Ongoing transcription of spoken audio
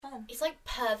It's like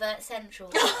pervert central.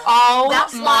 Oh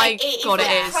That's my it god, like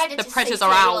it is. Predator The predators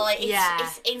City, are out. Like,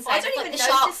 it's insane. I don't Like, even the notice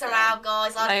sharks are them. out,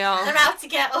 guys. Like, They are. They're out to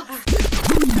get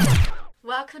us.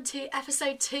 Welcome to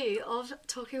episode 2 of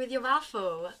Talking with Your Mouth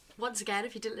Full. Once again,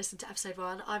 if you didn't listen to episode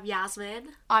 1, I'm Yasmin.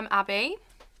 I'm Abby.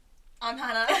 I'm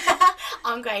Hannah.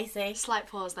 I'm Gracie. Slight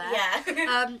pause there.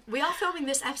 Yeah. We are filming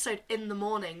this episode in the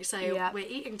morning, so we're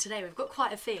eating today. We've got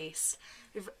quite a feast.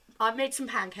 I've made some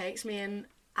pancakes. Me and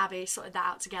Abby sorted that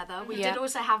out together. We did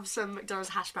also have some McDonald's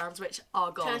hash browns, which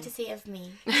are gone. Courtesy of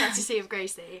me. Courtesy of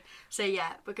Gracie. So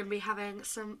yeah, we're going to be having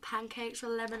some pancakes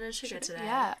with lemon and sugar today.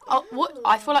 Yeah. Oh, what?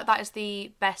 I feel like that is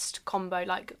the best combo,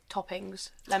 like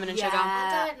toppings, lemon and sugar.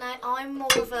 I don't know. I'm more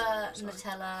of a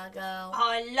Nutella girl.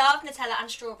 I love Nutella and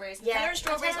strawberries. Yeah, Nutella and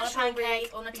strawberries on a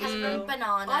pancake. or Nutella and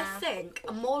banana. I think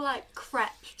a more like crepe,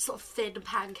 sort of thin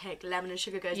pancake, lemon and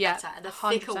sugar goes better, and a 100%.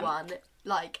 thicker one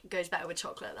like goes better with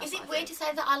chocolate. That's Is it what I weird think. to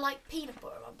say that I like peanut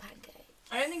butter on pancakes?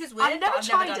 I don't think it's weird. I've never but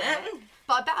tried done it,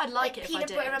 but I bet I'd like it if I peanut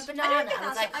did. butter and I don't banana think with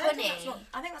that's, like I don't think honey. that's not,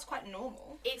 I think that's quite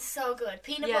normal. It's so good.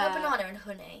 Peanut Yeah. butter, banana, and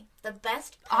honey. The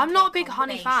best. I'm not a pancake big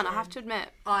honey fan, I combination. have to admit.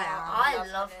 I am.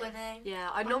 I love honey. Yeah,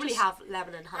 I normally have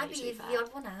lemon and honey. I'd To be be fair. the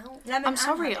odd one out. Lemon I'm and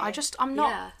sorry, honey. I'm not.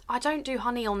 Yeah. I don't do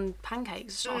honey on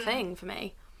pancakes. It's not a thing for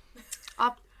me.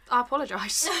 I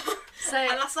apologise. So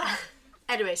And that's that.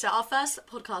 anyway, so our first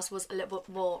podcast was a little bit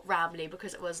more rambly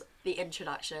because it was the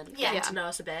introduction, Yeah. getting to know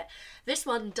us a bit. This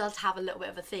one does have a little bit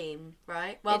of a theme,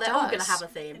 right? Well, It they're all going to does. have a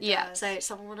theme. Yeah. So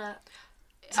someone wanna?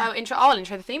 I'll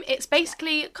intro the theme. It's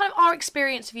basically kind of our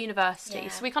experience of university.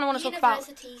 So we kind of want to talk about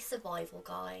University survival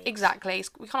guide. exactly.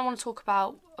 We kind of want to talk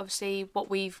about obviously what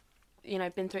we've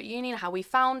been through at uni and how we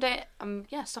found it,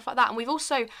 stuff like that. And we've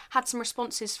also had some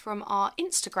responses from our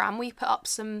Instagram. We put up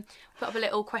a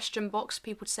little question box for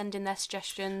people to send in their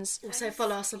suggestions. Also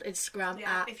follow us on Instagram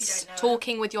Yeah, at if you don't know.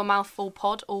 Talking with Your Mouth Full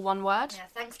pod, all one word. Yeah,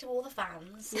 thanks to all the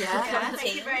fans. Yeah.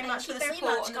 Thank you very much for the Thank you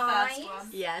support very on the much, first guys. one.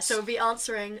 Yeah, so we'll be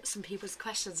answering some people's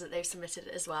questions that they've submitted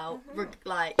as well,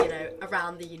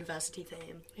 around the university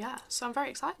theme. Yeah, so I'm very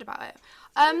excited about it.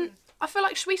 I feel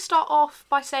like, should we start off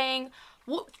by saying,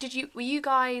 were you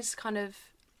guys kind of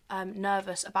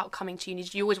nervous about coming to uni?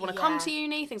 Did you always want to come Yeah. to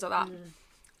uni? Things like that?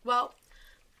 Well,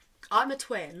 I'm a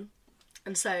twin,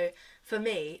 and so for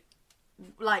me,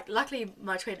 like, luckily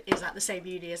my twin is at the same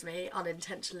uni as me,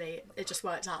 unintentionally, it just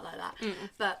worked out like that.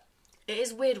 But it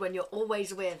is weird when you're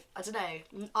always with, I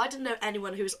didn't know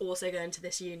anyone who was also going to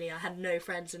this uni. I had no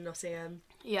friends in Nottingham.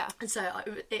 Yeah. And so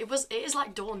it is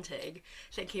like daunting,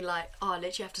 thinking like, I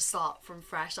literally have to start from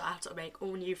fresh. I have to make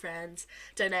all new friends.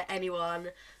 Don't know anyone.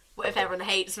 What if everyone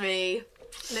hates me?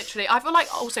 Literally. I feel like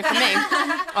also for me,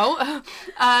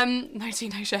 no tea,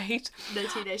 no shade. No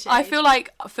teenage. I feel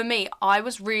like for me, I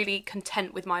was really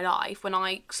content with my life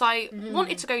because I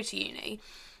wanted to go to uni.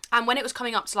 And when it was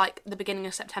coming up to like the beginning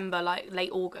of September, like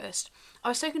late August, I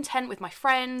was so content with my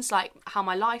friends, like how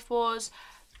my life was.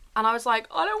 And I was like,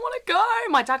 I don't want to go.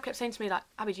 My dad kept saying to me, like,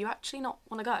 Abby, do you actually not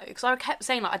want to go? Because I kept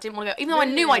saying, like, I didn't want to go. Even though I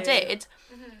knew I did,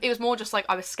 it was more just like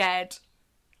I was scared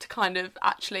to kind of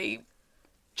actually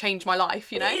change my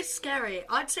life, It is scary.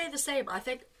 I'd say the same. I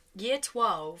think year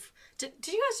 12... Did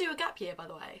you guys do a gap year, by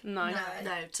the way? No.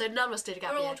 No. So none of us did a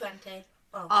gap We're year. all 20.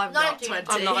 Oh, I'm not 19. 20.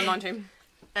 I'm not a 19.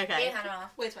 Okay. Yeah, Hannah.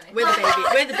 We're 20.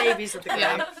 We're the babies of the group.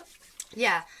 Yeah.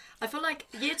 Yeah. I feel like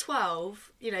year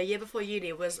 12, year before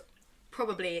uni, was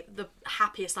probably the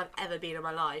happiest I've ever been in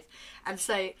my life. And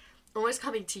so, always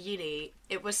coming to uni,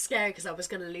 it was scary because I was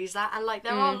going to lose that. And, like,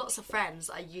 there are lots of friends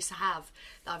I used to have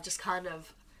that I've just kind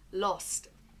of lost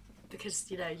because,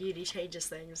 uni changes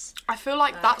things. I feel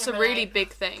like that's a can really relate. big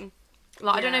thing.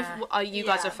 Like, I don't know if you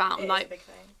guys have found, like,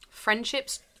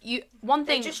 friendships, one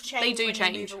thing, they do when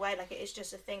change. You move away, like, it is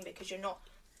just a thing because you're not...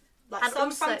 Like, And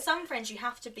also- some friends, you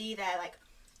have to be there, like,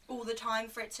 all the time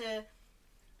for it to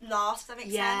last, if that makes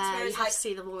sense. Yeah, Whereas, you have like, to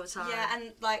see them all the time. yeah,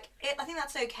 and, like, I think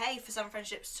that's okay for some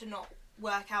friendships to not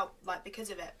work out, like, because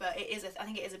of it, but I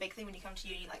think it is a big thing when you come to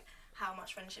uni, like, how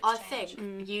much friendships I change.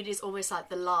 think uni is almost like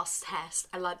the last test,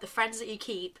 and like the friends that you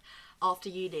keep after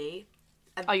uni.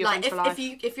 Are your like, friends for life.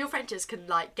 if your friends can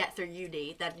like get through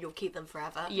uni, then you'll keep them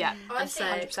forever. Yeah, I And so,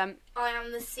 think 100%. I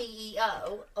am the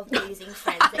CEO of losing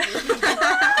friends that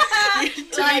you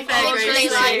fair, literally,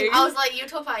 Gracie. I was like, you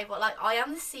talk about it, but like, I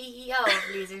am the CEO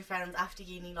of losing friends after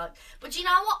uni. Like, but you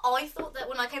know what? I thought that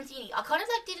when I came to uni, I kind of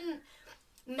like didn't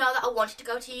know that I wanted to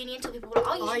go to uni until people were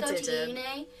like, oh, you should go to didn't.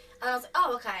 uni. And I was like,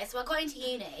 oh, okay. So I got into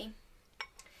uni,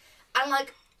 and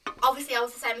like, obviously I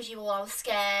was the same as you all. I was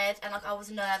scared and like I was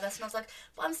nervous, and I was like,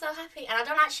 but I'm so happy. And I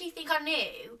don't actually think I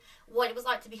knew what it was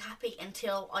like to be happy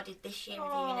until I did this year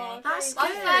with uni. That's My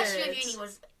good. first year of uni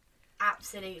was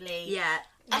absolutely Yeah.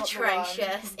 not the one.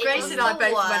 atrocious. It Grace was and I the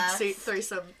both worst. went through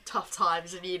some tough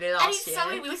times in uni And last it's year. so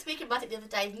weird, we were speaking about it the other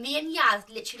day. Me and Yaz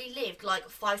literally lived like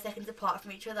 5 seconds apart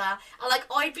from each other. And like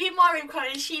I'd be in my room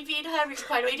crying and she'd be in her room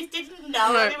crying. We just didn't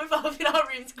know. No. We were both in our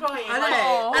rooms crying. I know. Like,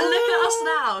 Aw. And look at us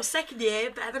now, second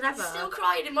year, better than ever. still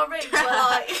crying in my room, but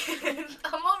like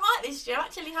I'm alright this year, I'm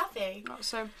actually happy.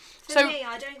 So For me,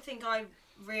 I don't think I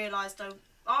realised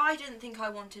I didn't think I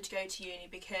wanted to go to uni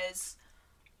because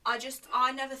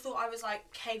I never thought I was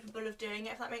like capable of doing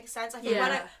it, if that makes sense. I think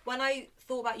Yeah. when I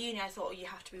thought about uni, I thought, oh, you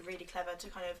have to be really clever to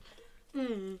kind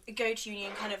of go to uni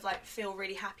and kind of like feel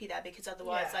really happy there, because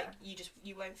otherwise Yeah. like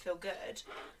you won't feel good.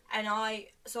 And I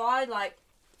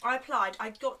applied, I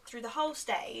got through the whole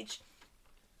stage,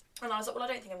 and I was like, well, I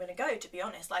don't think I'm going to go, to be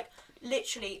honest. Like,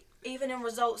 literally, even in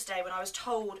results day, when I was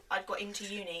told I'd got into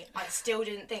uni, I still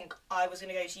didn't think I was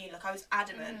going to go to uni. Like, I was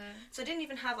adamant. So I didn't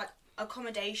even have, like,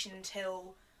 accommodation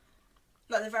until,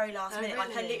 like, the very last minute. Like,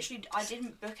 really? I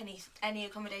didn't book any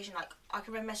accommodation. Like, I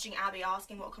can remember messaging Abby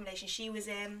asking what accommodation she was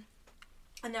in,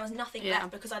 and there was nothing Yeah.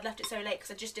 left because I'd left it so late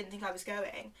because I just didn't think I was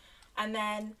going. And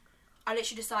then I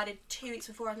literally decided 2 weeks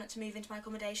before I was meant to move into my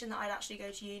accommodation that I'd actually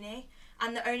go to uni.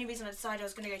 And the only reason I decided I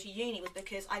was going to go to uni was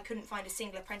because I couldn't find a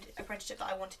single apprenticeship that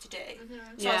I wanted to do. So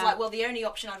I was Yeah. like, well, the only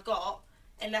option I've got,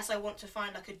 unless I want to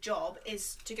find like a job,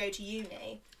 is to go to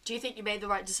uni. Do you think you made the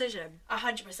right decision?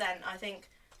 100%. I think,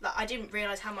 like, I didn't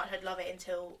realise how much I'd love it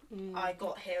until I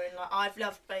got here, and like I've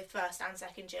loved both first and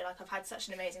second year. Like, I've had such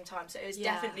an amazing time, so it was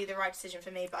Yeah. definitely the right decision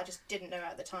for me, but I just didn't know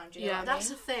at the time. Do you know Yeah. what I That's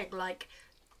mean? the thing, like,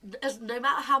 no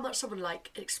matter how much someone like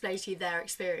explains to you their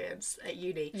experience at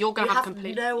uni, You're gonna you have have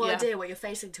complete- no yeah. idea what you're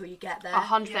facing till you get there.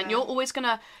 100%. Yeah. You're always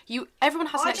gonna. Everyone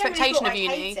has an I generally expectation thought of I'd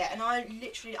uni. hate it, and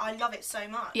I love it so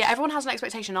much. Yeah, everyone has an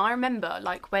expectation. I remember,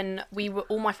 like, when we were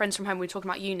all my friends from home, we were talking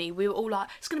about uni. We were all like,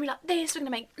 "It's gonna be like this. We're gonna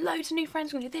make loads of new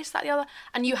friends. We're gonna do this, that, the other."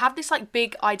 And you have this like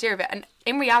big idea of it, and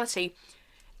in reality,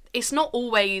 it's not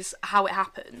always how it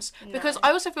happens. Because I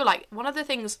also feel like one of the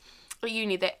things at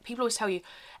uni that people always tell you,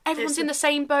 everyone's in the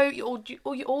same boat. You're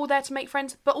all there to make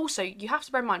friends. But also, you have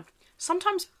to bear in mind,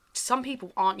 sometimes some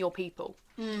people aren't your people.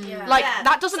 Yeah. Like Yeah.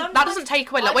 that doesn't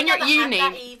take away. Like I've when you're at never uni.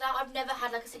 had that either. I've never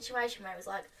had like a situation where it was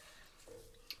like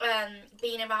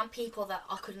being around people that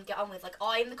I couldn't get on with. Like,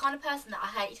 I'm the kind of person that I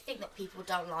hate to think that people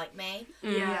don't like me.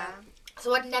 Yeah.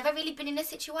 So I'd never really been in a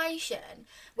situation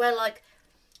where like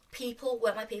people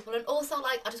weren't my people. And also,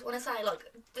 like, I just want to say, like,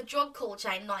 the drug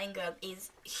culture in Nottingham is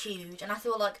huge, and I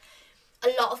feel like a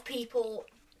lot of people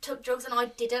took drugs and I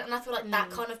didn't, and I feel like that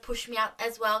kind of pushed me out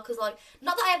as well, because like,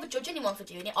 not that I ever judge anyone for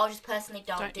doing it, I just personally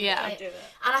don't do yeah. it. Do it.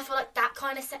 And I feel like that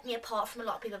kind of set me apart from a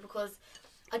lot of people, because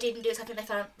I didn't do it, so I think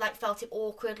they felt it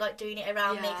awkward, like, doing it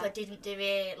around me, because I didn't do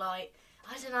it. Like,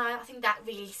 I don't know, I think that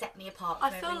really set me apart from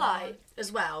I feel everyone. like,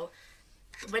 as well,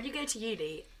 when you go to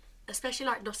uni, especially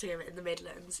like Nottingham in the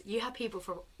Midlands, you have people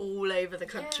from all over the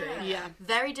country. Yeah.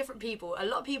 Very different people. A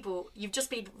lot of people, you've just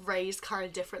been raised kind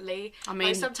of differently. I mean,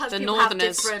 like, sometimes the people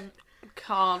Northerners have different...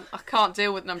 I can't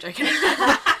deal with. No, I'm joking.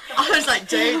 I was like,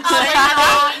 don't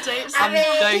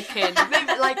I'm joking.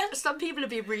 maybe, like, some people have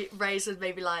been raised with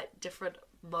maybe like different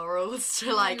morals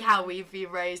to like how we've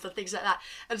been raised and things like that,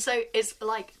 and so it's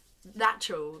like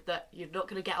natural that you're not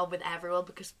going to get on with everyone,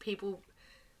 because people,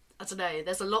 I don't know,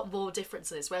 there's a lot more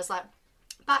differences, whereas like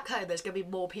back home there's going to be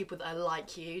more people that are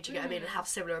like you, do you get what I mean, and have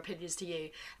similar opinions to you.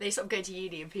 They sort of go to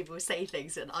uni and people say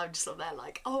things and I'm just sort of there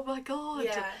like, oh my god,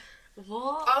 Yeah.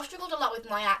 what? I've struggled a lot with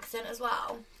my accent as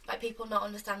well. Like, people not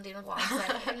understanding what I'm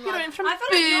saying. You're Like, in from I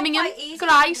feel like Birmingham, you're quite easy to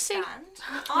Gracie. understand.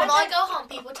 when I go home,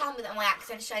 people tell me that my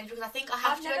accent's changed, because I think I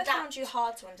have I've to never adapt. found you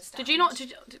hard to understand. Did you not?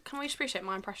 Can we just appreciate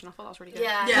my impression? I thought that was really good.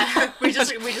 Yeah. Yeah, we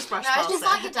just brushed No, it's past just it.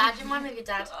 like your dad. You remind me of your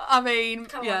dad. I mean,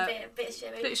 Come yeah. on, bit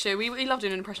showy. Bit sure. We love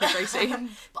doing an impression of Gracie.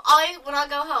 But when I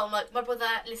go home, like, my brother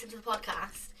listened to the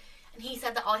podcast, and he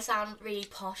said that I sound really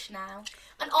posh now.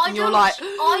 And And you're like-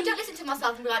 I don't listen to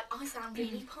myself and be like, I sound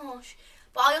really posh.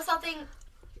 But I also think,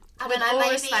 I With don't know, all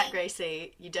maybe... respect,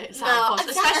 Gracie, you don't sound No, posh,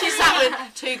 exactly. especially sat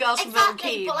with two girls from Milton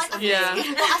Exactly, Keynes. but like, I Yeah.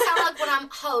 think what I sound like when I'm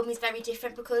home is very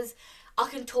different, because I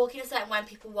can talk in a certain way and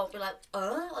people won't be like,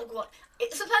 like what?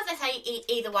 Sometimes they say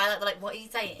either way, like, they're like, what are you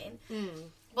saying?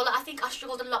 But like, I think I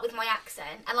struggled a lot with my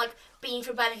accent, and like, being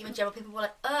from Birmingham in general, people were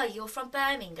like, you're from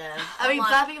Birmingham. I mean, I'm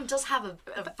like, Birmingham does have a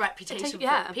reputation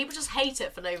yeah. for it. People just hate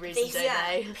it for no reason, this don't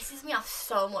they? pisses me off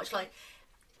so much. Like,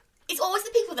 it's always the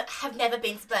people that have never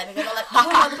been to Birmingham. They're like,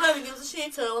 oh, Birmingham's a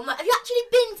shithole. I'm like, have you actually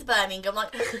been to Birmingham?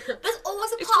 Like, there's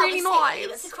always a It's part really of the city nice.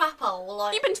 that's a crap hole.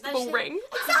 Like, You've been to the there's Bull shit- Ring.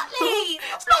 Exactly.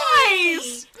 It's Lovely.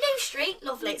 nice. New Street,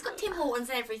 lovely. It's got Tim Hortons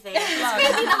and everything.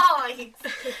 It's really nice.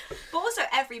 But also,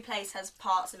 every place has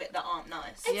parts of it that aren't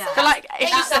nice. Yeah. But like, it's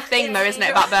just the Exactly. thing though, isn't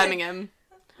it, about Birmingham?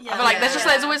 Yeah. I feel like Yeah.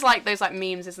 there's always like those like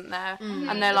memes, isn't there?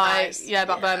 And they're like, Nice. about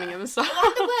Yeah. Birmingham and stuff. I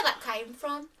wonder where that came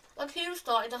from. Like, who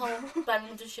started the whole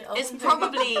Birmingham shit? It's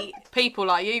probably People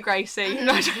like you, Gracie.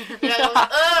 No, I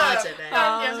don't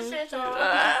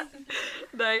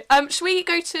know. no. Should we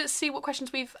go to see what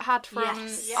questions we've had from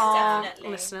Yes. Yes, our definitely.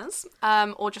 listeners,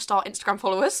 or just our Instagram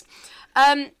followers?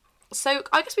 So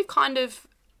I guess we've kind of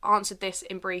answered this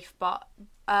in brief, but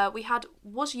we had,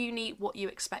 was uni what you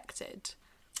expected?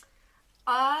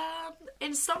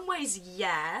 In some ways,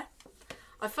 yeah.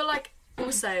 I feel like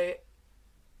also,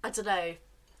 I don't know.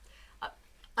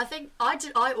 I think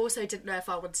I also didn't know if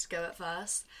I wanted to go at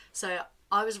first, so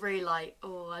I was really like,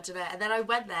 oh, I don't know. And then I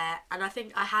went there, and I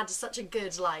think I had such a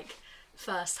good like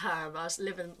first term. I was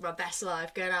living my best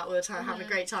life, going out all the time, having a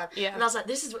great time. Yeah. And I was like,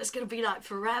 this is what it's gonna be like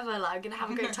forever. Like I'm gonna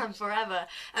have a great time forever.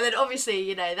 And then obviously,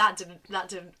 you know, that didn't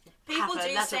People happen.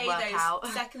 do That say didn't work out.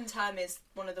 second term is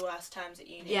one of the worst terms at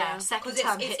uni. Yeah, second Because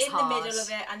term it's hits in hard. the middle of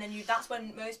it, and then that's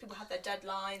when most people have their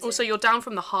deadlines. Also, you're down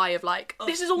from the high of like,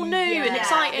 this is all new and Yeah,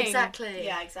 exciting. Exactly.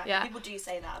 yeah, exactly. Yeah. People do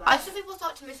say that. I About think people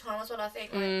start to miss home as well, I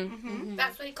think. Like,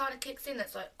 that's when it kind of kicks in.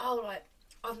 It's like, oh, like,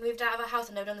 I've moved out of a house,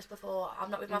 I've never done this before,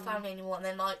 I'm not with my family anymore. And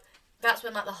then, like, that's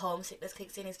when, like, the homesickness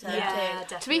kicks in his turn, Yeah, too.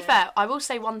 definitely. To be fair, I will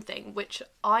say one thing, which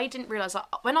I didn't realise.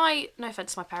 Like, when no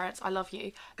offence to my parents, I love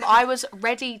you, but I was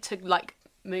ready to, like,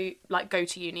 move, like, go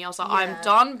to uni. I was like, I'm Yeah.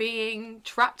 done being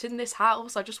trapped in this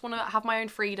house. I just want to have my own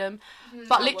freedom.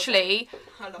 But literally,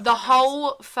 I love the that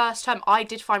whole first term, I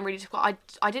did find really difficult.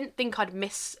 I didn't think I'd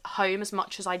miss home as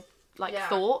much as I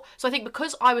thought. So I think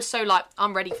because I was so like,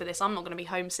 I'm ready for this, I'm not going to be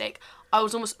homesick, I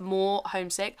was almost more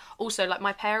homesick. Also, like,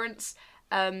 my parents,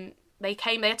 they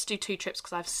had to do 2 trips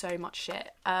because I have so much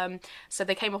shit. So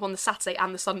they came up on the Saturday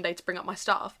and the Sunday to bring up my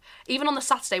stuff. Even on the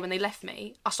Saturday when they left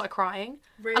me, I started crying.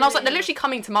 And I was like, they're literally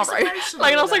coming tomorrow. emotional,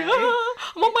 Like, and I was like, though.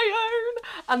 I'm on my own.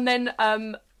 And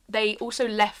then they also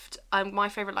left, my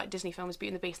favourite like Disney film is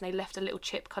Beauty and the Beast, and they left a little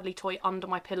chip cuddly toy under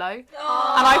my pillow. And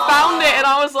I found it and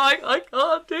I was like, I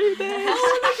can't do this.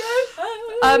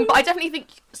 But I definitely think,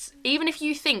 even if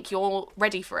you think you're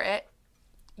ready for it,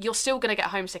 you're still going to get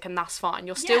homesick, and that's fine.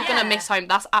 You're still going to miss home.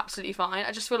 That's absolutely fine.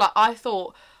 I just feel like I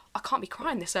thought, I can't be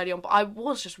crying this early on, but I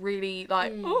was just really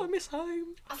like, oh, I miss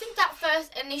home. I think that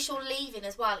first initial leaving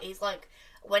as well is like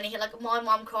when my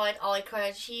mum cried, I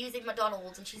cried. She was in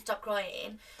McDonald's and she stopped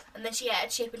crying, and then she ate a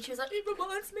chip and she was like, it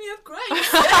reminds me of Grace. She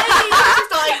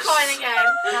started crying again.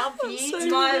 How beautiful.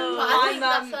 But I think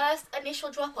mum- that first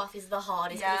initial drop off is the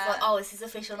hardest. Yeah. It's Yeah. like, oh, this is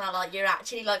official now. Like, you're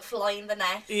actually like flying the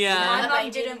nest. Yeah. My Yeah, mum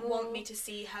baby. didn't want me to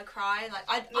see her cry. Like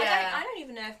I don't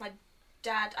even know if my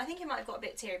dad. I think he might have got a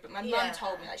bit teary, but my Yeah. mum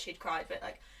told me that she'd cried, but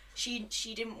like. She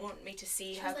didn't want me to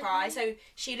see her was like, cry, "No." so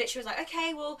she literally was like,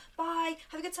 "Okay, well, bye,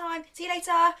 have a good time, see you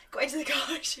later." Got into the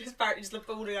car, she was apparently just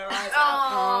bawling her eyes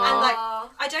out. And like,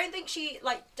 I don't think she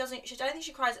don't think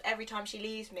she cries every time she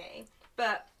leaves me,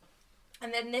 but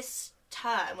and then this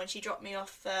term when she dropped me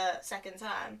off for second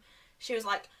term, she was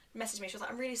like, messaged me, she was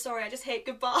like, "I'm really sorry, I just hate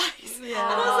goodbyes."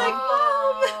 Yeah. And I was like,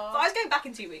 "Mum." But I was going back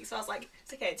in 2 weeks, so I was like,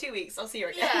 it's okay, 2 weeks, I'll see you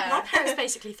again. Yeah. My parents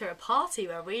basically threw a party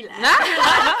where we left.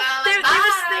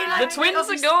 The twins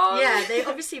are gone. Yeah, they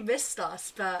obviously missed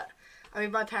us, but I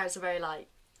mean, my parents are very like,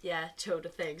 yeah, chilled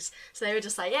with things. So they were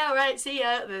just like, yeah, all right, see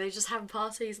ya. And then they just having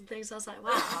parties and things. I was like,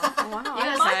 wow. Wow,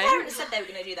 Yeah, My okay. parents said they were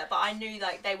going to do that, but I knew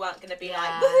like they weren't going to be Yeah.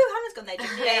 like, "Woohoo, Hannah's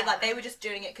gone." They were just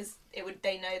doing it because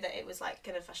they know that it was like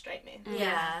going to frustrate me.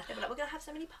 Yeah. They were like, "We're going to have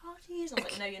so many parties." And I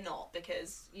was like, "No, you're not,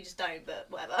 because you just don't." But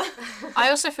whatever. I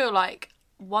also feel like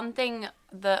one thing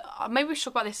that maybe we should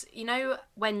talk about this, you know,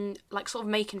 when like sort of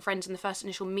making friends in the first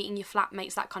initial meeting your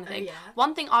flatmates, that kind of thing. yeah.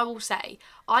 One thing I will say,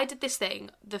 I did this thing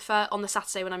on the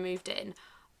Saturday when I moved in.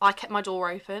 I kept my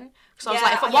door open because I was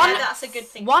like, that's a good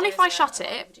thing. one, to do, if I isn't shut A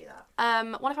lot of it, people do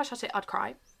that. one if I shut it, I'd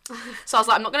cry. So I was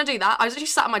like, I'm not going to do that. I was actually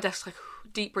sat at my desk like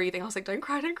deep breathing. I was like, don't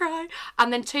cry.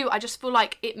 And then 2, I just feel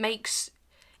like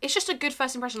it's just a good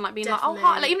first impression, like being like, oh, hi.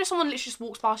 Definitely. Like, even if someone literally just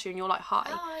walks past you and you're like, hi.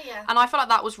 Oh, yeah. And I feel like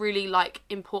that was really like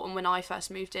important when I first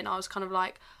moved in. I was kind of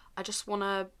like, I just want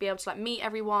to be able to like meet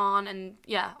everyone, and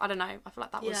yeah, I don't know. I feel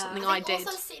like that was Yeah. something I I think did.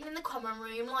 also sitting in the common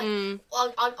room, like,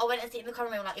 I went and sit in the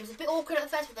common room, like, it was a bit awkward at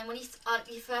first, but then when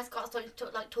you first started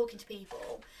talking to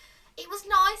people, it was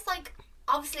nice, like,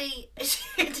 obviously,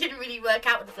 it didn't really work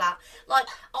out with the flat. Like,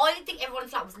 I think everyone in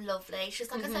the flat was lovely. It's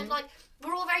just, like I said, like,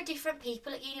 we're all very different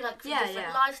people at uni, like, from Yeah, different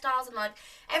yeah. lifestyles, and, like,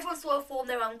 everyone sort of formed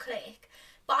their own clique.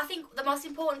 But I think the most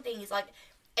important thing is, like,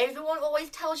 everyone always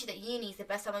tells you that uni is the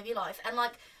best time of your life, and,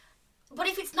 like, but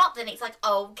if it's not, then it's like,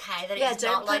 okay, then Yeah, it's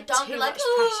don't not. put Like, don't too be like, much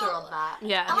pressure on that.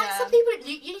 Yeah. and like Yeah. some people,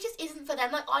 uni just isn't for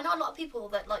them. Like, I know a lot of people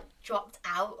that like dropped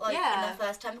out like in Yeah. their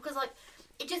first term because like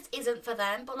it just isn't for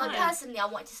them. But like No. personally, I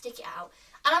wanted to stick it out,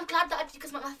 and I'm glad that I did,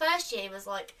 because my first year was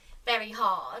like very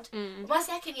hard. My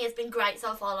second year's been great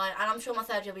so far, like, and I'm sure my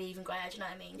third year will be even greater. Do you know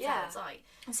what I mean? Yeah. So it's like,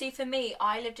 And see, for me,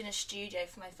 I lived in a studio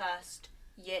for my first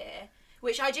year,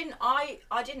 which I didn't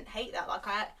hate that. Like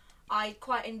I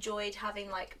quite enjoyed having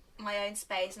like my own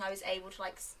space, and I was able to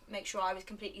like make sure I was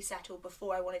completely settled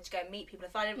before I wanted to go and meet people.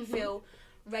 If I didn't feel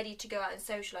ready to go out and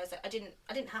socialise, like, I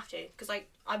didn't have to, because like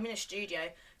I'm in a studio.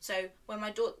 So when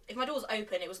if my door was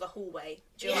open, it was the hallway.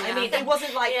 Do you know what I mean? It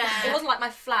wasn't like it wasn't like my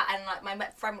flat and like my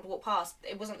friend would walk past.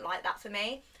 It wasn't like that for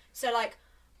me. So like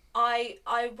I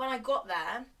when I got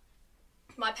there,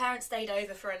 my parents stayed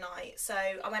over for a night, so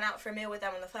I went out for a meal with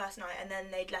them on the first night, and then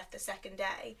they'd left the second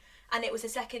day. And it was the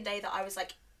second day that I was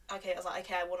like, okay,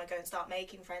 I want to go and start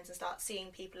making friends and start seeing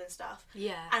people and stuff.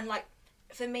 Yeah. And like,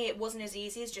 for me, it wasn't as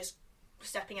easy as just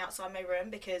stepping outside my room,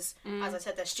 because, as I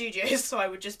said, they're studios, so I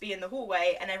would just be in the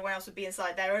hallway, and everyone else would be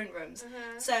inside their own rooms.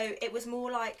 So it was more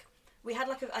like, we had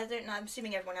like I don't know, I'm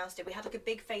assuming everyone else did, we had like a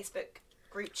big Facebook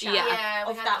group chat we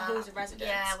of had that halls of residence.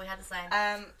 Yeah, we had the same.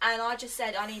 And I just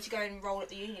said, I need to go and roll at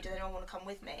the uni. Does anyone want to come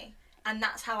with me? And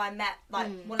that's how I met,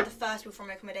 like, one of the first people from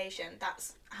accommodation.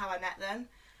 That's how I met them.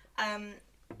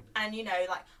 And, you know,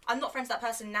 like, I'm not friends with that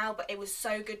person now, but it was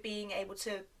so good being able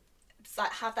to,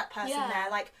 like, have that person there.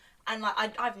 Like, and, like,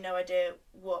 I have no idea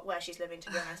where she's living,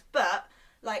 to be honest. But,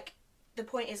 like, the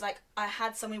point is, like, I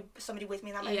had somebody with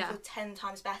me, and that made me feel 10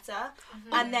 times better.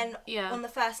 And then on the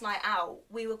first night out,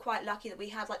 we were quite lucky that we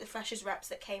had, like, the freshers reps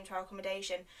that came to our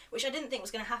accommodation, which I didn't think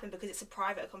was going to happen because it's a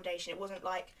private accommodation. It wasn't,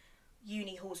 like,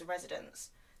 uni halls of residence.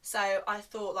 So I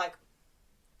thought, like,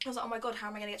 I was like, oh my god, how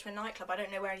am I going to get to a nightclub? I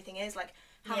don't know where anything is. Like,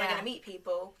 how am I going to meet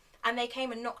people? And they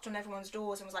came and knocked on everyone's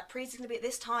doors and was like, Preet's going to be at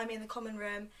this time in the common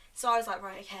room. So I was like,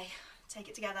 right, okay, take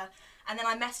it together. And then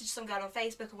I messaged some girl on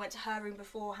Facebook and went to her room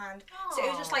beforehand. So it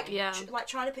was just like, like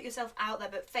trying to put yourself out there.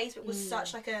 But Facebook was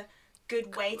such like a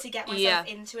good way to get myself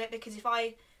into it, because if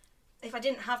I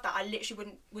didn't have that, I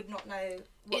literally would not know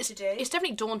what to do. It's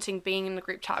definitely daunting being in the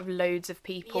group chat of loads of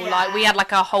people. Like, we had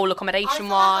like a whole accommodation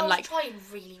one. I was trying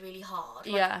really, really hard.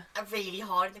 Really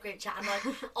hard in the group chat. And like,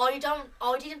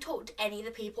 I didn't talk to any of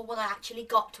the people when I actually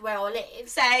got to where I live.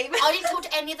 Same. I didn't talk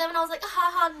to any of them, and I was like,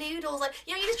 haha, noodles. Like,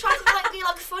 you know, you just try to be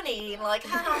like funny and like,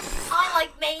 haha, I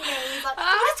like mayonnaise. Like, we're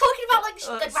just talking about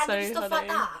like random stuff like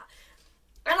that.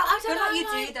 And like, I don't know,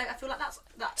 you do though. I feel like that's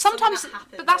sometimes, that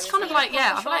happens, but that's though, kind of isn't like, it?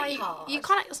 I feel like you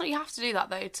kind of, you have to do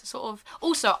that though to sort of.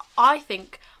 Also, I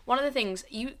think one of the things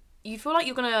you feel like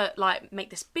you're gonna like make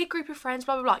this big group of friends,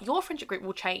 blah blah blah. Your friendship group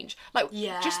will change. Like,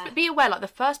 just be aware, like the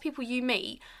first people you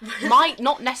meet might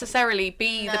not necessarily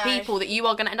be the people that you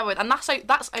are gonna end up with, and that's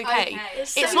okay.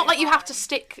 It's not like you have to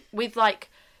stick with like.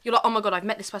 You're like, oh my god, I've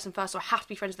met this person first, so I have to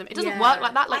be friends with them. It doesn't work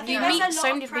like that. Like, you meet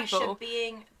so many people.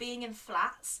 Being in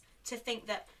flats, to think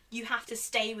that you have to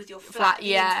stay with your flat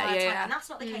the entire time, and that's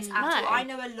not the case at all. I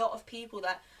know a lot of people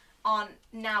that aren't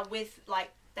now with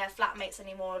like their flatmates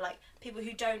anymore, like people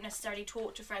who don't necessarily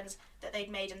talk to friends that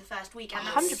they'd made in the first week, and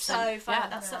that's so fun.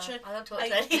 That's such a I don't talk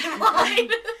to anyone.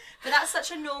 But that's such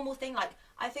a normal thing. Like,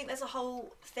 I think there's a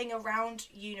whole thing around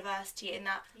university in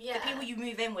that the people you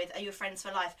move in with are your friends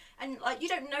for life, and like you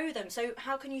don't know them, so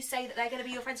how can you say that they're going to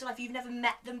be your friends for life? You've never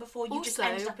met them before. You just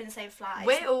ended up in the same flat.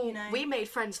 We made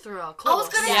friends through our I course. was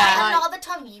going to say, a lot of the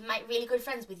time you make really good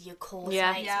friends with your course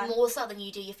mates, more so than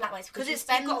you do your flatmates, because you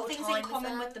spend you've more got things time in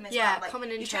common with them as Yeah, well. Like,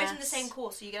 common you've chosen the interests. same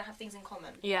course, so you're going to have things in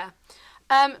common. Yeah.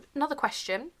 Another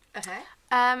question. Okay.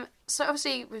 So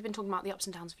obviously we've been talking about the ups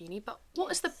and downs of uni, but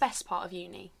what is the best part of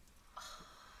uni?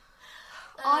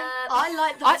 I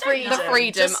like the freedom. The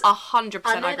freedom, 100%.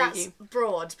 I know I agree that's with you.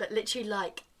 broad, but literally,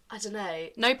 like, I don't know.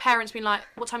 No parents being like,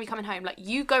 "What time are you coming home?" Like,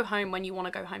 you go home when you want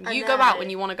to go home. I You go know. out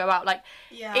when you want to go out. Like,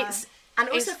 it's And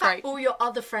also, it's the fact great. all your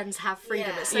other friends have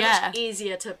freedom. It's so Yeah. much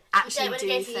easier to You actually don't want to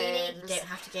do go to uni, things. you don't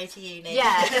have to go to uni.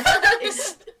 Yeah,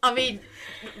 I mean,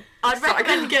 I'd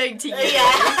recommend going to uni.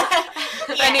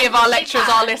 If any of our lecturers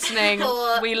are listening,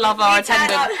 we love our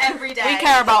attendance. Every day. We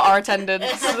care about our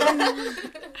attendance.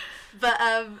 But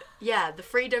yeah, the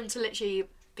freedom to literally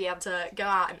be able to go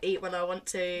out and eat when I want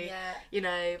to. Yeah. You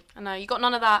know. I know, you got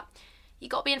none of that. You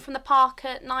got to be in from the park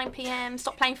at 9 p.m.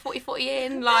 Stop playing 40-40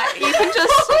 in. Like, you can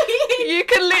just, you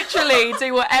can literally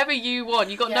do whatever you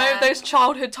want. You got no of those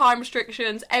childhood time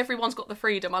restrictions. Everyone's got the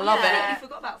freedom. I love You it.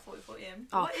 forgot about 40-40M.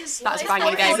 Oh, What is that's what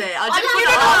banging is game. it? I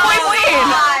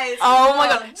Guys, Oh my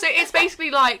god! So it's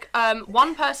basically like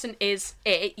one person is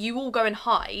it. You all go and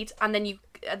hide, and then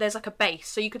there's like a base.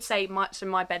 So you could say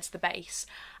my bed's the base,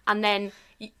 and then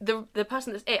the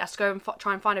person that's it has to go and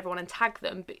try and find everyone and tag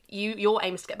them. But your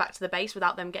aim is to get back to the base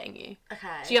without them getting you. Okay.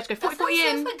 So you have to go 40 40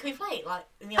 in. Can we play it like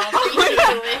in the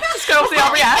RP? Just go off the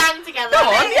RBF. Gang together. Go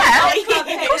on, yeah.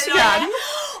 Of course you can.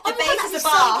 The base that's is the so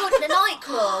bar. good in a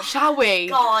nightclub. Shall we?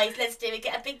 Guys, let's do it.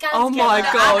 Get a big gang Oh together. my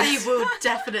God. Abby will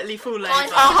definitely fall over.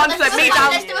 Guys, 100% let's me do- down.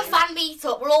 Let's do a fan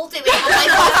meet-up. We'll all do it.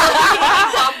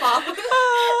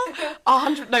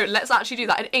 100. No, let's actually do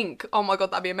that in ink. Oh my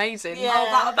God, that'd be amazing. Yeah.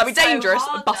 Oh, That'd be so dangerous,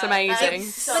 hard, but though. amazing.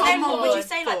 So But then what would you good.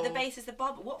 say, like, the base is the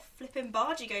bar, but what flipping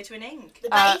bar do you go to in ink? The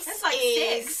base That's like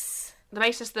is... 6. The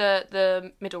base is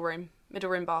the middle room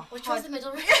bar. Which one's the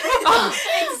middle room?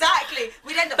 Exactly.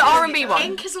 We'd end up The losing R&B each one. other.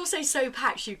 Ink is also so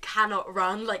packed you cannot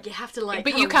run. Like you have to like.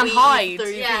 But kinda you can weave hide.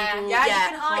 through Yeah. people. Yeah, you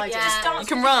can hide. yeah. Just dance You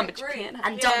can in run, different but you groups. can't.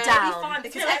 And duck It'll down. be fine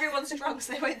because everyone's drunk,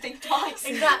 so they won't think twice.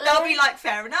 Exactly. They'll be like,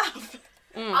 fair enough.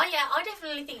 Oh yeah, I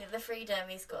definitely think that the freedom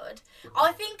is good.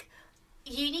 I think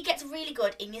uni gets really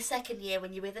good in your second year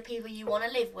when you're with the people you want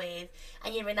to live with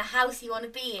and you're in the house you want to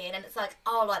be in, and it's like,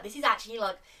 oh, like this is actually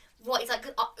like what it's like.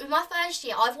 In my first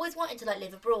year, I've always wanted to like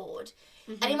live abroad.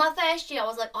 And in my first year, I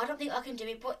was like, I don't think I can do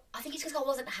it, but I think it's because I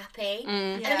wasn't happy.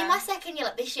 And then in my second year,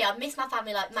 like this year, I missed my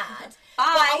family like mad. But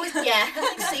I was,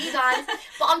 see you guys.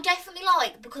 But I'm definitely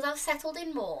like, because I've settled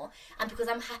in more and because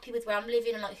I'm happy with where I'm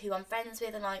living and like who I'm friends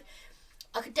with and like,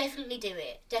 I could definitely do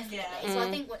it, definitely. Yeah. So I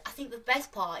think the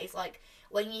best part is like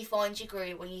when you find your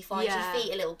groove, when you find your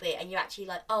feet a little bit, and you're actually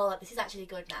like, oh, like, this is actually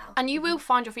good now. And you will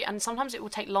find your feet, and sometimes it will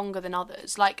take longer than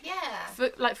others. Like, Yeah.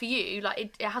 for you, like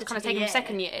it has kind of took a taken year.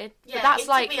 second year, Yeah, but that's it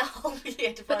like. took me a whole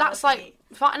year to But find that's my like feet.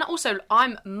 fun. And also,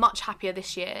 I'm much happier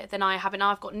this year than I have. And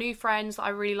I've got new friends that I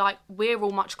really like. We're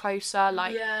all much closer.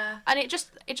 Like, Yeah. and it just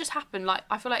happened. Like,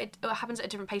 I feel like it happens at a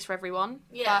different pace for everyone.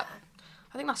 Yeah. But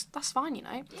I think that's fine, you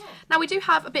know. Yeah. Now we do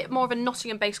have a bit more of a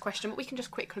Nottingham-based question, but we can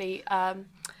just quickly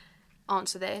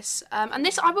answer this. And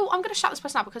this, I'm going to shout this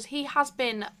person out because he has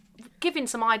been giving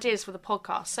some ideas for the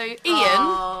podcast. So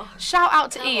Ian, shout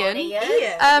out to Come Ian. on,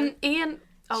 Ian. Ian.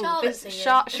 Oh, Charlotte's this,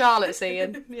 Ian. Charlotte's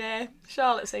Ian. Yeah,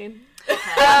 Charlotte's Ian. Okay,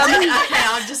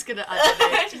 I'm just gonna. I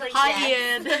don't know. She's like, Hi,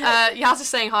 yes. Ian. Yaz is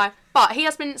saying hi, but he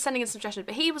has been sending in suggestions.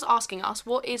 But he was asking us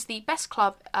what is the best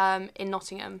club in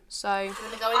Nottingham. So We're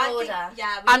going to go in I order. think,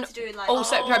 yeah, we and need to do like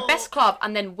also no, best club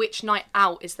and then which night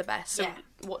out is the best. So Yeah.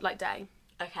 what like day?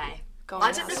 Okay. Go on,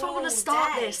 I don't know Yaz. if I want Oh, to start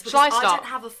dang. this because Shall I I start? don't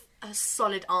have a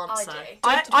solid answer. do.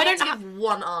 I don't have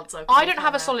one answer. 'cause I don't have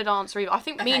a can't solid answer either. I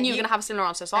think me Okay, and you are you- going to have a similar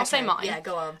answer, so I'll say Okay, mine. yeah,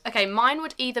 go on. Okay,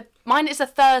 mine is a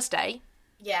Thursday.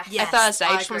 Yes. Yeah. A Thursday,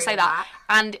 I just want to agree say with that.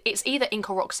 And it's either Ink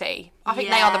or Rock City. I think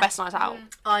they are the best nights out.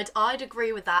 I'd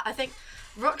agree with that. I think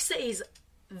Rock City's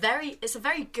it's a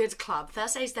very good club.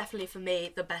 Thursday's definitely for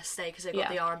me the best day because they've got Yeah.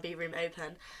 the R&B room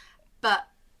open. But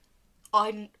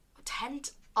I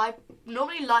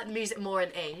normally like the music more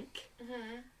in Ink.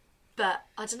 But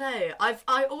I don't know.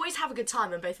 I always have a good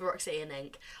time in both Rock City and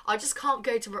Ink. I just can't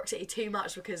go to Rock City too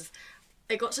much because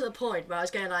it got to the point where I was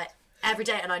going like every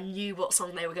day and I knew what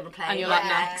song they were going to play And you're like,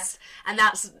 next. And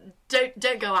that's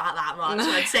don't go out that much.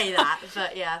 I'd say that.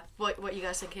 But yeah, what you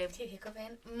guys thinking? Too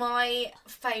hiccuping. My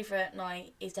favourite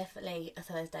night is definitely a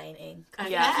Thursday in Ink.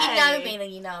 Yeah. If you know me, then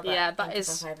you know that. Yeah, that Ink is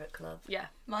is- my favourite club. Yeah.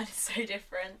 Mine is so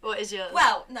different. What is yours?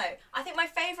 Well, no. I think my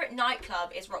favourite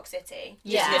nightclub is Rock City.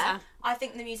 Yeah. Because I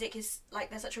think the music is,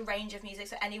 like, there's such a range of music,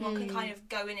 so anyone can kind of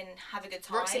go in and have a good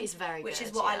time. Rock City's very Which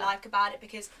is good, what I yeah. like about it,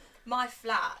 because my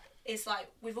flat is, like,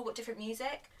 we've all got different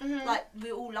music. Like,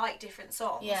 we all like different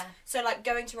songs. Yeah. So, like,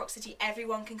 going to Rock City,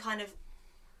 everyone can kind of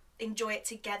enjoy it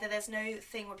together. There's no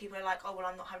thing where people are like, oh, well,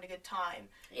 I'm not having a good time.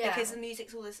 Yeah. Because the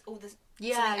music's all this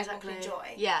yeah, something exactly. everyone can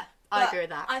enjoy. Yeah, I But agree with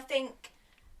that. I think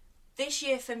this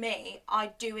year for me,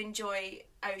 I do enjoy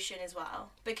Ocean as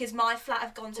well, because my flat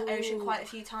have gone to Ocean quite a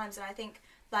few times, and I think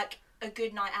like a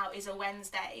good night out is a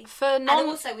Wednesday. For And non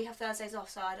also we have Thursdays off,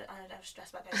 so I don't have stress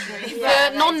about going to for really.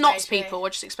 that is non-Knots very true. people, I'll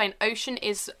just explain. Ocean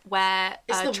is where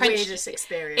it's the Trench. weirdest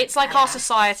experience. It's like our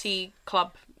society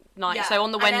club night. So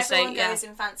on the Wednesday, and everyone yeah. goes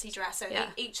in fancy dress. So Yeah.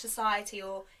 each society,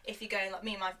 or if you're going like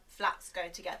me and my flats go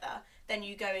together, then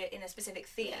you go in a specific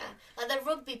theatre. Like the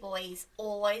rugby boys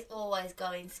always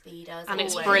go in speedos. And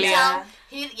it's always. brilliant.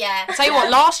 Yeah. Tell you what,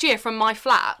 last year from my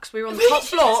flat, 'cause we were on the top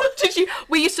floor. Did you?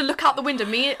 We used to look out the window.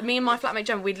 Me and my flatmate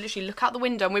Jen, we'd literally look out the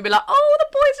window and we'd be like, "Oh, the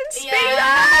boys in speedos!"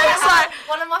 Yeah. Like,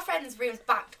 One of my friends' rooms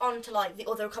backed onto like the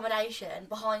other accommodation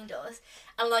behind us,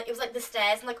 and like it was like the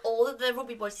stairs, and like all of the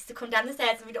rugby boys used to come down the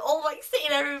stairs, and we'd all like sit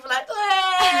in our room like,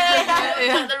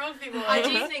 Yeah. the rugby boys. I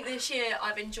do think this year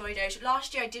I've enjoyed Ocean.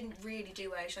 Last year I didn't really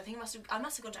do Ocean. I think I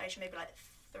must have gone to Ocean maybe like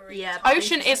 3 Yeah, times,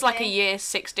 Ocean I is like a think. year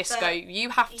 6 disco. But- You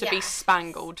have to be yes.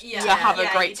 spangled Yeah. to have a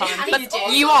Yeah, great you do. time. And But you do.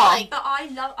 you Also, are. like, But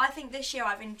I think this year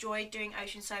I've enjoyed doing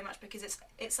Ocean so much because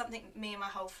it's something me and my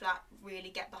whole flat really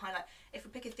get behind. Like, if we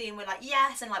pick a theme, we're like,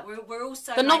 yes, and like we're all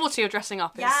so The like, novelty of dressing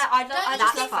up is... Yeah, I Don't you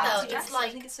just think love though, fancy it's dresses. like-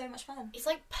 I think it's so much fun. It's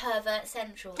like pervert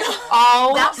central.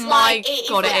 Oh That's my like,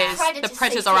 god, like it is. Predator The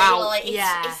predators City, are out. Like, it's,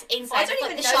 Yeah. it's insane. I don't It's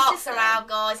like even the notice sharks them. are out,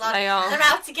 guys. Like, They are. They're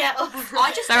out to get us.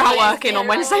 They're out Yeah, working on they're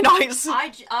Wednesday out. nights.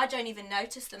 I don't even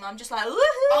notice them. I'm just like,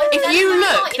 woohoo! If I've you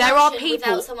never look, been there are in people-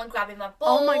 without someone grabbing my bum.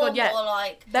 Oh my God, yeah. Or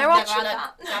like There are grabbing,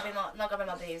 that. not grabbing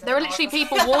my boobs. There are I'm literally not.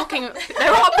 people walking...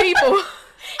 There are people...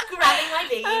 grabbing my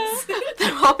boobs.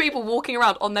 There are people walking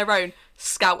around on their own,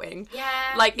 scouting.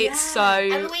 Yeah. Like, it's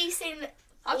And so... we've seen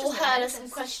I've all just never heard of some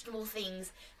noticed. questionable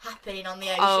things happening on the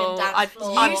ocean Oh, dance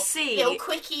floor. I've You see little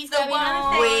quickies the going one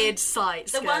on. thing- Weird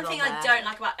sights. The going one on thing there. I don't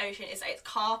like about Ocean is that it's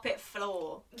carpet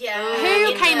floor. Yeah.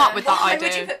 Who in came the- up with that Why idea?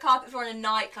 would you put carpet floor in a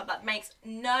nightclub? That makes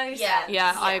no Yeah. sense.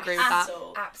 Yeah, I agree with at that.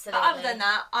 all. Absolutely. But other than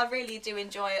that, I really do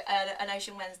enjoy an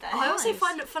Ocean Wednesday. I also Nice.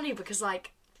 find it funny because,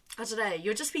 like, I don't know,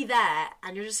 you'll just be there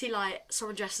and you'll just see, like,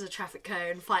 someone dressed as a traffic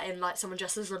cone fighting, like, someone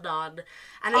dressed as a nun.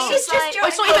 And it's Oh. just It's just like... your- Oh,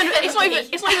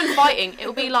 it's not even fighting.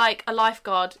 It'll be like a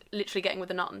lifeguard literally getting with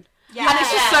a nun. Yeah. And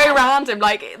it's just so random,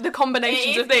 like the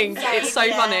combinations It of is things. insane, It's so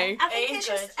yeah. funny. I think It it's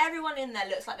is just good. everyone in there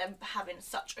looks like they're having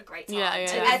such a great time. Yeah, yeah,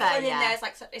 So yeah. everyone in Yeah. there is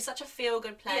like it's such a feel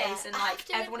good place, Yeah, and I like have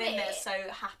to everyone in there is admit-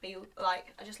 so happy.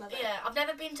 Like I just love it. Yeah, I've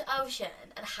never been to Ocean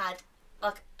and had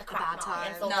like a crap bad night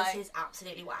and time. thought No. this is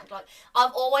absolutely wank. Like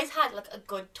I've always had like a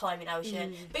good time in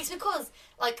Ocean, but it's because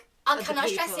like I Other cannot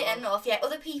stress it people. enough. Yeah,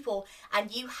 other people,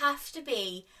 and you have to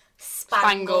be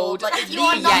Spangled. spangled. Like if you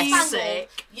are The not music. spangled,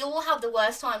 you will have the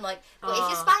worst time. Like, but if you're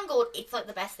Ah. spangled, it's like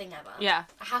the best thing ever. Yeah.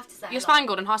 I have to say. You're like,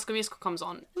 spangled and High School Musical comes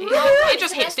on. It it's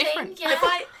just the hits best thing, different. Yeah. If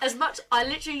I, as much, I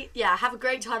literally, have a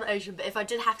great time at Ocean, but if I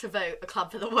did have to vote a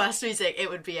club for the worst music, it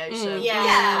would be Ocean. Yeah.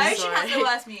 Yeah, I'm Ocean sorry. has the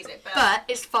worst music, But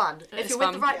it's fun. If It's you're with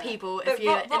fun. the right Yeah. people, but if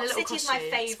you're Rock, in a Rock little City is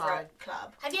costume, my it's fun. favourite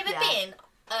club. Have you ever Yeah. been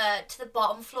to the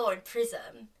bottom floor in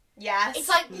Prism? Yes. It's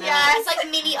like No. it's like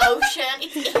mini ocean.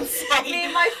 It's insane. me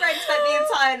and my friend spent the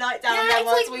entire night down Yeah, there it's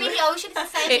once. like mini ocean.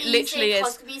 It's the same It literally is. High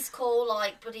School Musical,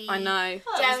 like bloody. I know.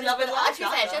 Oh, I Jonas, was loving but life to be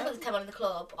fair, that if Jonas though. was come on in the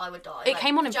club, I would die. It Like,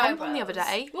 came on in Joe Pom Pom the other Bros.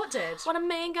 day. What did? What a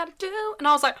man gotta do? And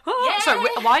I was like, oh. Yeah. Sorry,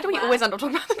 why do we Wow. always end up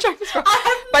talking about the Jonas Brothers?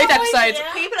 I have Both no episodes.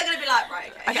 idea. People are going to be like,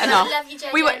 right, okay. Okay, enough. Love you, Joe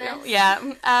We were, Jonas. yeah.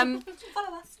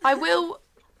 Follow us. I will.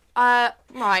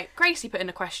 Right, Gracie put in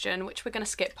a question which we're going to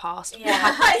skip past. Yeah.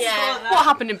 I yeah. saw that. What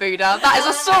happened in Buddha? That is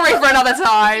a story for another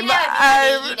time.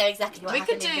 You know exactly what We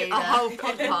could happened do in a Buda. whole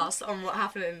podcast on what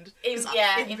happened. In- 'Cause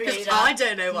yeah, I- in because Buda. I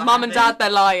don't know what Mum and happened. Dad, they're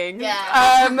lying.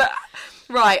 Yeah.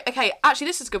 Right, okay, actually,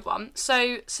 this is a good one.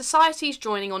 So, societies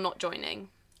joining or not joining.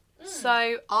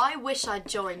 So, I wish I'd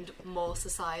joined more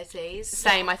societies.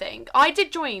 same, I think. I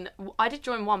did join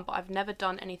one, but I've never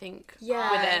done anything with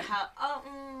it.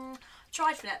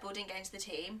 Tried for netball, didn't get into the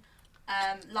team.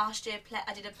 Last year,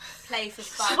 I did a play for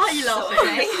fun. Why are you sort of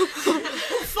laughing?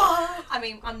 thing. I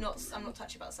mean, I'm not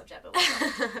touchy about the subject, but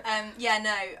whatever.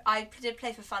 I did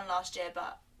play for fun last year,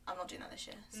 but I'm not doing that this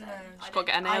year. So I gotta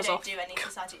get her nails I don't off. do any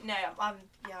society. No, I'm.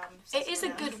 It is a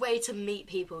good way to meet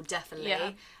people, definitely.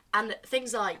 Yeah. And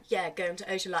things like, going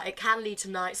to Ocean, like, it can lead to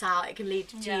nights out, it can lead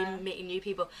to Yeah. meeting new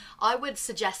people. I would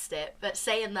suggest it, but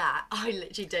saying that, I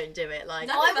literally don't do it. Like,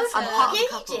 No, I that's would, fair. part of yeah, a you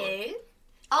couple. do.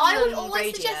 other I would than always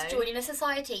radio, suggest joining a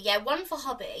society. Yeah, one for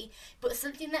hobby, but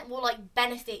something that will like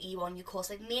benefit you on your course.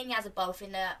 Like me and Yaz are both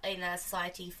in a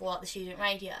society for like the student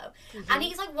radio, and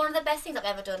it's like one of the best things I've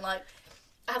ever done. Like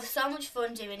I have so much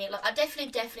fun doing it. Like I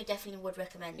definitely would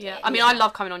recommend Yeah, it. I mean, I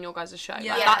love coming on your guys' show.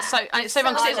 Yeah. Like, that's so, and it's so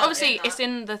fun because I it's love obviously doing it's that.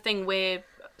 in the thing we're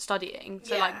studying,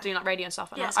 so Yeah. like doing like radio and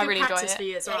stuff, and yeah, it's I good really enjoy practice it. for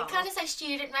you as Yeah, well. can I just say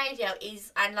student radio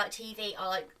is and like TV are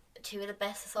like two of the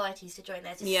best societies to join.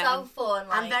 It's Yeah. so fun.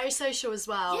 Like, And very social as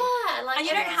well. yeah, like And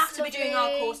you don't it's have to be doing our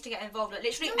lovely. course to get involved. Like,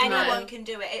 literally No. anyone can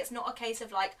do it. It's not a case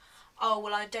of like, oh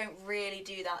well, I don't really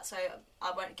do that, so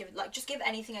I won't give it. Like, just give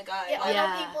anything a go. Yeah, Like, I know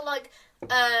Yeah. people like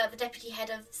the deputy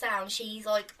head of sound. She's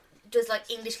like does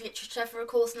like English literature for a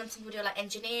course, and then some people do like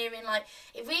engineering. Like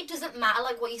it really doesn't matter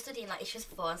like what you're studying. Like it's just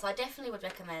fun. So I definitely would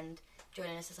recommend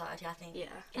joining a society. I think Yeah.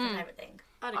 it's my favourite thing.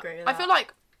 I'd agree with I that. feel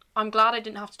like I'm glad I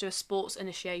didn't have to do a sports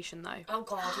initiation though. Oh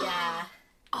god, yeah.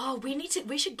 Oh,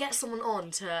 we should get someone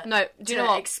on to No, do you to know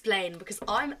what? explain, because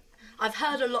I've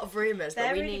heard a lot of rumours, but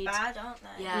they're we really need bad, aren't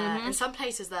they? yeah. In some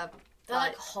places They're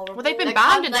like like horrible. Well, they've been Like,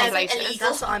 banned in they're, some like, places. illegal.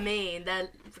 that's what I mean. They're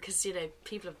because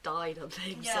people have died on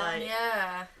things. Yeah. Like,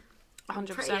 Yeah. 100%.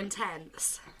 pretty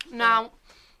intense. Now,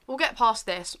 we'll get past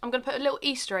this. I'm going to put a little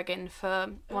Easter egg in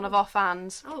for one of our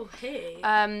fans. Oh, hey.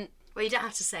 Well, you don't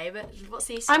have to say, but what's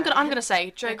the Easter I'm egg? gonna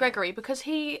say Joe Gregory because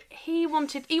he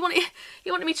wanted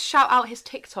me to shout out his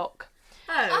TikTok.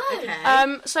 Oh,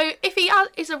 okay. So if he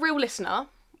is a real listener,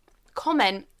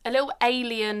 comment a little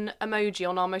alien emoji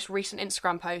on our most recent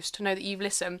Instagram post to know that you've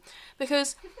listened.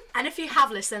 Because And if you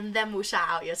have listened, then we'll shout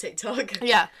out your TikTok.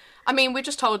 yeah, I mean we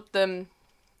just told them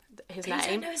his You don't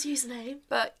name, know his username.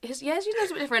 but his name's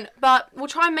a bit different. But we'll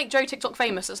try and make Joe TikTok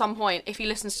famous at some point if he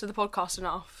listens to the podcast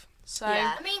enough. So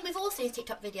Yeah. I mean, we've all seen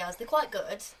TikTok videos. They're quite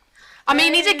good. I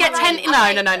mean, he did get I 10. rate No.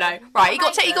 them. Right, he I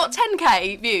got rate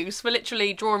 10k views for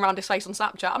literally drawing around his face on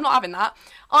Snapchat. I'm not having that.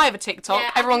 I have a TikTok.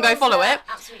 Yeah, Everyone go everyone's, follow it.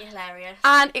 Absolutely hilarious.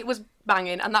 And it was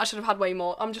banging, and that should have had way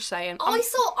more. I'm just saying.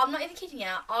 I'm not even kidding you.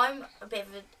 I'm a bit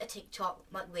of a TikTok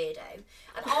like weirdo,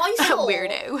 and I saw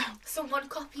Weirdo. someone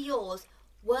copy yours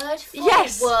word for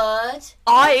Yes. word.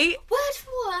 Word for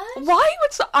word. Why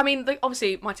would I mean?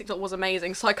 Obviously, my TikTok was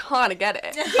amazing, so I kind of get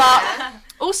it. But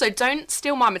also, don't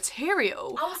steal my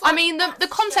material. I was I like, mean, the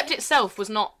that's concept shit. itself was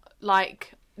not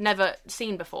like never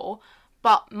seen before,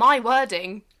 but my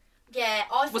wording. Yeah,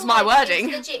 I Was feel my like wording.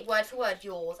 It was legit word for word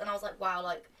yours, and I was like, wow,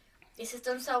 like this is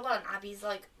done so well, and Abby's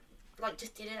like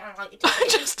just didn't, and like it I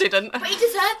didn't. just didn't. But he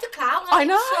deserved the clout. Like, I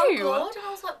it's so know. good, and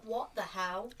I was like, what the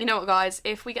hell? You know what, guys?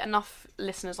 If we get enough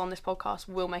listeners on this podcast,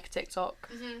 we'll make a TikTok.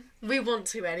 We want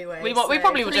to anyway. We so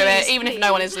probably will do it, please, even if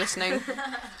no one please. is listening.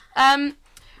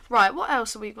 Right, what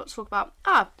else have we got to talk about?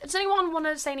 Does anyone want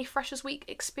to say any Freshers Week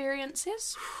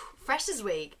experiences? Freshers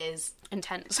Week is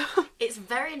Intense. it's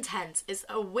very intense. It's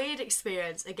a weird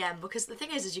experience again because the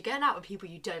thing is you're going out with people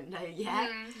you don't know yet.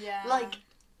 Yeah. Like,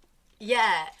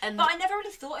 yeah, and But I never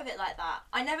really thought of it like that.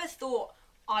 I never thought,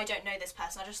 I don't know this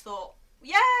person. I just thought,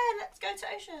 yeah, let's go to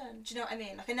Ocean. Do you know what I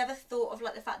mean? Like, I never thought of,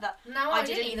 like, the fact that No, I I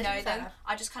didn't didn't even either, know to be them. fair.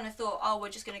 I just kind of thought, oh, we're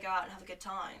just going to go out and have a good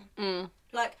time.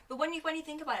 Like, but when you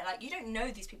think about it, like, you don't know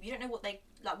these people. You don't know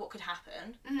what could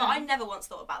happen. But I never once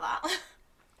thought about that.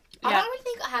 I Yeah. don't really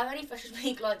think I have any Freshers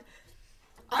Week, like,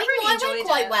 I I think really mine went enjoyed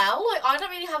quite it. well. Like, I don't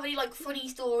really have any, like, funny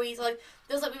stories. Like,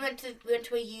 there was, like, we went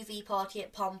to a UV party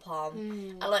at Pom Pom,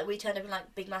 and, like, we turned up in,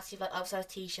 like, big, massive, like, oversized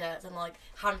t-shirts and, like,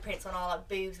 handprints on our, like,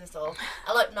 boobs and stuff.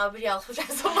 And, like, nobody else was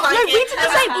dressed up like No, we it. did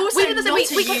the same. also We did the same.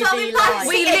 not We a got UV light.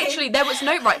 we literally, there was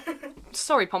no, right,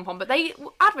 sorry Pom Pom, but they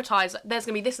advertised there's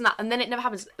going to be this and that, and then it never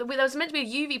happens. There was meant to be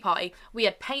a UV party. We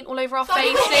had paint all over our So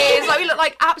did faces. we. Like, we looked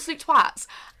like absolute twats.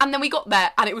 And then we got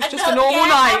there, and it was And just a normal yeah,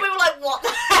 night. And we were like, what the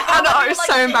hell? I know, And we it were, was like,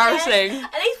 so sitting there. embarrassing.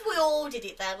 At least we all did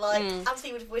it then. Like,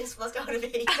 absolutely, let's go to the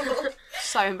people.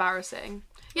 So embarrassing.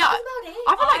 Yeah, What about it?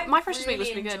 I feel like I my Freshers Week was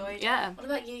really pretty good. enjoyed it. Yeah. What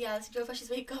about you guys? Did your Freshers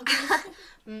Week go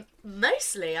good?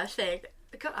 mostly I think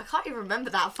God, I can't even remember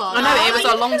that far. I know, it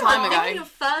was a long time Thinking ago. of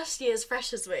first year's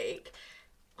Freshers Week,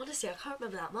 honestly, I can't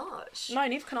remember that much. No,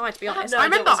 neither can I, to be I have honest. no I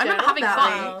idea remember what's going having on that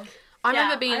fun. week. I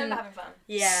remember I being remember having fun.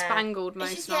 Yeah. spangled It's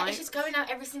most just, nights. it's just going out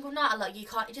every single night, and like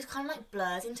it just kind of like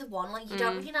blurs into one. Like you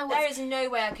don't really know what. There is no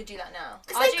way I could do that now.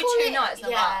 'Cause I they do call 2 it- nights and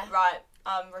I'm yeah. like, right,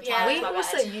 I'm Yeah. retired We to my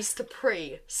also bed. used to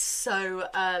pre so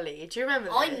early. Do you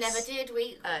remember I this? never did.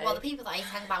 Oh. Well, the people that I used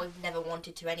to hang about with never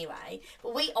wanted to anyway.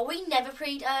 But we never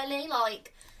preed early,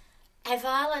 like ever.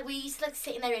 Like we used to like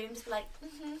sit in their rooms, be like.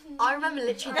 I remember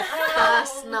literally the Oh,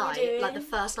 first what are we night, doing? like the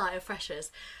first night of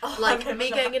Freshers, I like remember me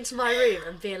that. going into my room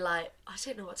and being like, I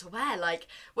don't know what to wear. Like,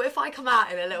 what if I come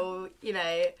out in a little, you know,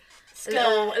 a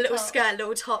little top. skirt,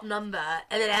 little top number,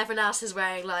 and then everyone else is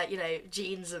wearing like, you know,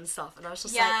 jeans and stuff, and I was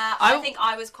just Yeah, I- I think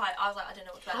I was like, I don't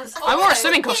know what to wear. 'cause I wore a Also,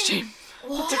 swimming the thing- costume.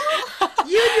 What? like,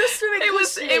 you and your swimming It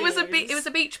was costumes.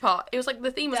 a beach part. It was like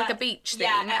the theme was like a Yeah. beach theme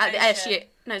Yeah, at the at SU. Ocean.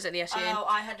 No, it was at the SU. Oh,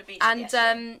 I had a beach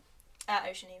And at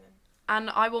Ocean even. and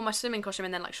I wore my swimming costume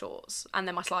and then like shorts and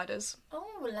then my sliders. Oh,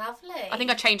 lovely. I think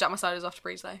I changed out my sliders after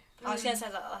Breeze though. I was going to say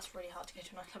that's really hard to go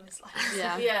to a nightclub and sliders.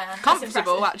 Yeah. Yeah.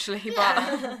 Comfortable actually, but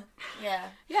Yeah. Yeah.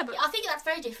 yeah, but I think that's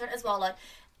very different as well. Like,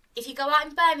 if you go out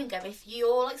in Birmingham, if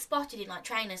you're like spotted in like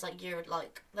trainers, like you're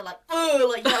like they're like, oh,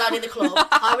 like you're allowed in the club.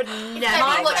 I would If never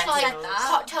everyone wear watch like heels.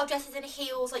 cocktail dresses and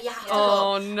heels, like you have to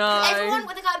oh look. no. Everyone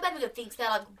when they go to Birmingham thinks they're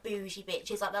like bougie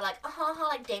bitches. Like they're like,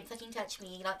 like don't fucking touch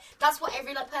me. Like that's what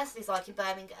every like person is like in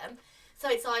Birmingham. So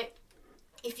it's like,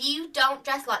 if you don't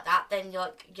dress like that, then you're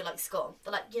like scum.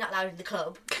 They're like you're not allowed in the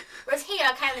club. Whereas here,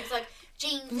 I came and it's like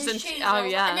jeans and And- shoes. oh, and I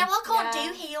was yeah. like, no, I can't Yeah.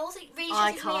 do heels. It really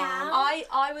I stresses me can't.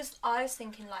 out. I was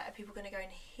thinking like, are people going to go in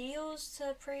heels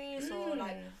to prees or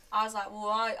like? I was like, well,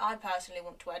 I personally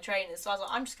want to wear trainers, so I was like,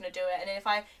 I'm just going to do it. And then if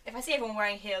I see everyone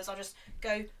wearing heels, I'll just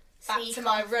go back Sneak to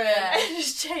my off, room yeah. and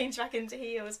just change back into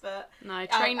heels. But No,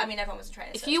 I mean, everyone was in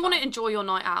trainers. if so you it's want to fine. enjoy your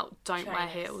night out, don't wear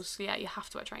Trainers. heels. Yeah, you have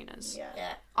to wear trainers. Yeah.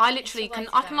 Yeah. I literally It's a way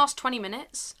can to I can go. last 20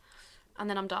 minutes and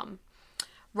then I'm done.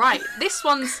 Right, this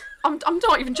one's I'm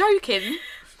not even joking.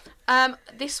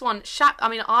 This one, I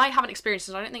mean, I haven't experienced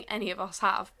it. I don't think any of us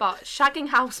have. But shagging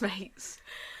housemates.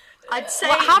 I'd say.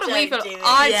 How do we don't feel? do it.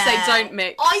 I'd Yeah. say don't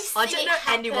mix. I don't know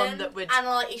anyone that would- And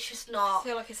like, it's just I not.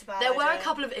 feel like it's a bad There were a idea.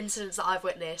 couple of incidents that I've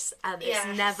witnessed, and Yes.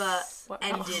 it's never Well,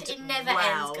 ended. It never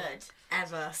well, ends good.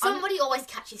 Ever. Somebody always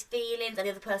catches feelings, and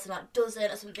the other person like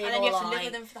doesn't or something. And then or, you have to like, live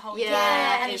with them for the whole Yeah. day.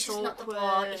 Yeah, and it's it's just not the awkward.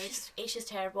 one. It's just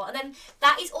terrible. And then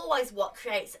that is always what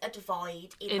creates a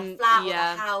divide in In- the flat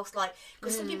yeah. or the house. Like,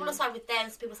 because some people are side with them,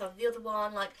 some people are side with the other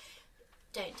one. Like,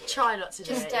 don't do it. Try not to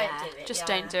do Just it. don't yeah. do it. Just yeah.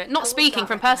 don't do it. I Not would speaking not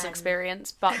from personal recommend.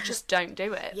 experience, but just don't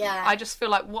do it. Yeah. I just feel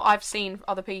like what I've seen for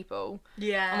other people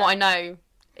Yeah. and what I know,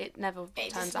 it never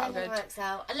It turns just out never good. works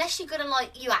out unless you're gonna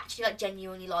like you actually like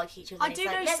genuinely like each other. I and do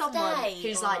it's like, know let's someone date,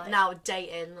 who's or, like now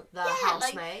dating their Yeah,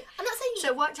 housemate. like, I'm not saying So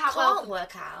you it worked out can't well.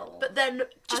 work out, But then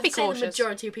Just I'd be say the cautious.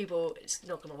 majority of people, it's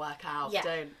not going to work out. Yeah.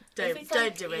 Don't If it's don't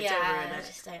like- do it. Yeah, Don't ruin it.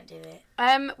 just don't do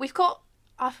it. We've got.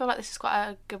 I feel like this is quite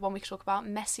a good one we could talk about.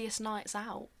 Messiest nights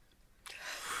out.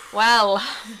 Well,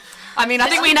 I mean, I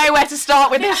think we know where to start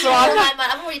with this one.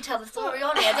 I've already told the story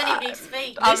on it. I don't even need to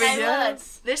speak. I There's mean, no yeah.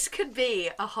 words. This could be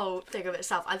a whole thing of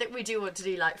itself. I think we do want to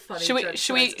do like funny. Should we? drunk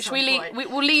Should we? stories at Should we some leave?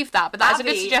 point. We'll leave that. But that's a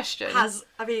good Abby suggestion. Has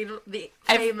I mean the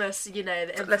famous, you know,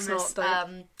 the Let's infamous not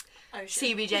do Oh,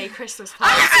 shit. CBJ Christmas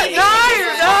party.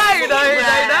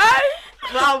 no.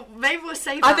 Well, maybe we'll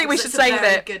save. I that think we because should it's a save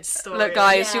very it. Good story. Look,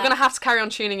 guys, Yeah. you're gonna have to carry on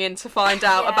tuning in to find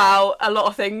out Yeah. about a lot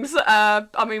of things. I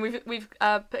mean, we've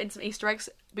put in some Easter eggs,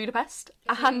 Budapest,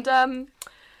 and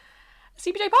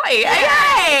CBJ party.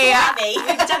 Yay! Abby.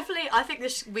 Definitely, I think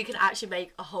we can actually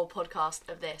make a whole podcast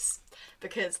of this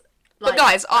because. But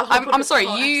guys, a whole I'm sorry.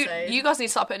 podcast You episode. guys need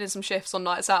to start putting in some shifts on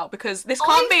nights out because this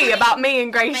can't I've be done it about me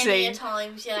and Many Gracie. a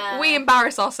times, yeah. We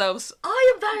embarrass ourselves.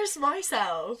 I embarrass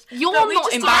myself. You're But we not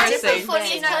just- embarrassing. Yaz's the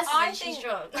funniest You know, person I when she's think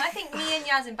drunk. I think me and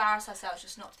Yaz embarrass ourselves,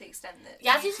 just not to the extent that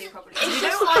Yaz you is- two probably. it's do. You know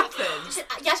just what like- happens?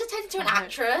 Yaz just turns into an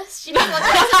actress. You know, like,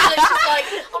 she's like,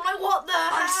 I'm like, what the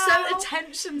I'm hell? so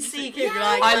attention seeking. Yeah.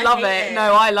 Like, I love hate it.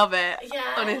 No, I love it. Yeah.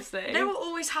 Honestly. You know what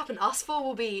always happen? Us four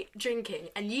will be drinking,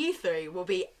 and you three will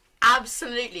be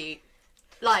absolutely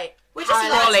like We're just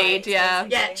Trolleyed, lightweights, yeah.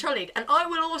 basically. yeah, trolleyed, and I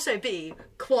will also be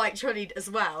quite trolleyed as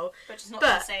well. But just not the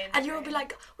But same. and you'll be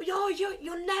like, "Yo,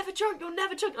 you're never drunk. You're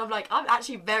never drunk." And I'm like, I'm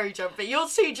actually very drunk, but you're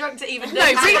too drunk to even.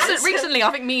 No, notice. recently, I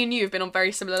think me and you have been on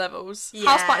very similar levels. Yeah.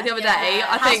 House party the other day, Yeah.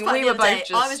 I House think party we the were other day, both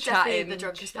just I was definitely chatting. the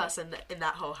drunkest person in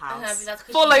that whole I know, house. but that's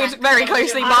 'cause Followed she's very drunk.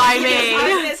 closely I by think- me.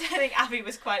 I think Abby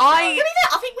was quite. I- drunk. To be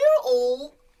fair, I think we were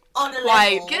all on a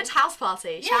Quite level. Good house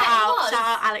party. Yeah, Shout it out, was. shout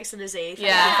out Alex and Izzy.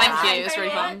 Yeah, thank Yeah, you. It was very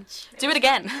really fun. much. Do it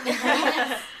again.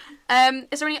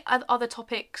 Is there any other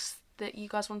topics that you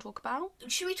guys want to talk about?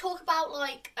 Should we talk about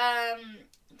like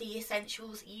the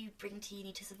essentials that you bring to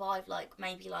uni to survive, like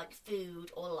maybe like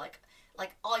food or like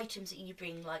items that you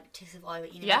bring like to survive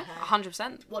at uni? Yeah,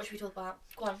 100%. What should we talk about?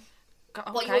 Go on.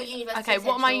 Okay. What are your university Okay,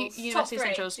 what are my essentials? university Top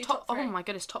three. essentials? Do Top, top three. oh my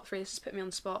goodness, top 3. This has put me on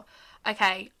the spot.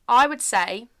 Okay, I would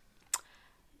say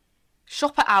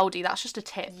shop at Aldi. That's just a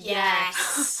tip.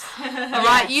 Yes. All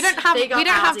right, you don't have. Big We up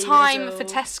don't have Aldi, time Lidl. for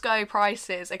Tesco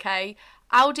prices. Okay,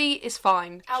 Aldi is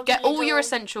fine. Aldi, Get all your Lidl.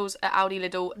 essentials at Aldi,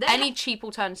 Lidl. They're- Any cheap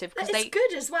alternative because It's they.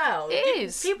 good as well. It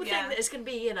is. People Yeah. think that it's going to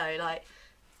be, you know, like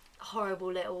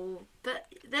horrible little, but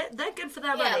they're good for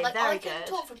their Yeah, money. like Very I can good.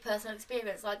 talk from personal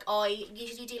experience. Like I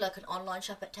usually do like an online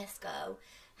shop at Tesco,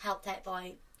 helped out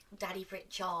by Daddy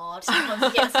Pritchard.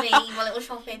 Sometimes he gets me my little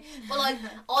shopping. But like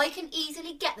I can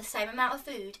easily get the same amount of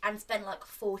food and spend like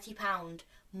 £40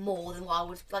 more than what I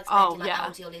would like spend Oh, in like yeah.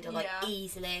 Aldi or Lidl. Like Yeah.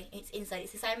 easily, it's insane.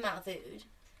 It's the same amount of food.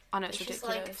 I know it's It's just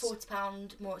like ridiculous.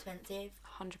 £40 more expensive.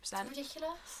 100%. It's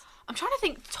ridiculous. I'm trying to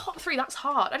think. Top 3. That's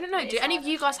hard. I don't know. It Do is any hard,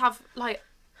 of you guys have like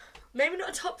Maybe not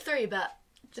a top 3, but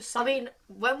just? I mean,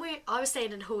 I was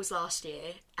staying in halls last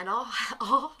year, and our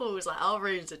halls, like our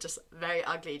rooms, are just very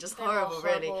ugly, just They're horrible,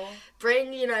 really. horrible.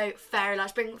 Bring, you know, fairy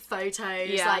lights, bring photos,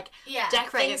 Yeah. like Yeah,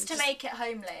 decorate Things it. to just- make it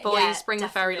homely. boys, yeah, bring the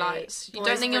fairy definitely. lights. You Boys,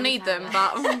 don't think you'll bring need the them,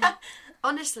 fairy but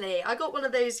Honestly, I got one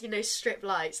of those, you know, strip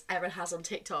lights everyone has on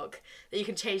TikTok that you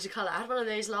can change the colour. I had one of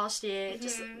those last year. It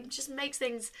just makes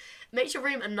your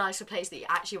room a nicer place that you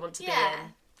actually want to be Yeah.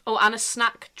 in. oh, and a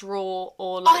snack drawer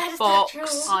or I like had a snack box.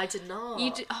 drawer. I did not.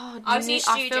 You do, oh, I you was in need,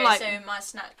 studio, I feel like, so my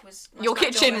snack was. My Your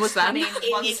snack kitchen drawer was then. I mean,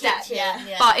 In one your step, kitchen, yeah.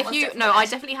 yeah. But if One you step no, from I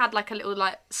there. definitely had like a little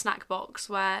like snack box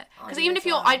where because do even as if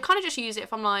you're, well. I'd kind of just use it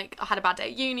if I'm like I had a bad day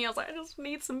at uni. I was like I just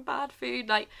need some bad food.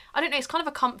 Like I don't know, it's kind of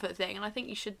a comfort thing, and I think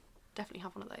you should definitely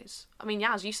have one of those. I mean,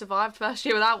 Yaz, you survived first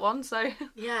year without one, so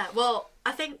Yeah, well,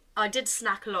 I think I did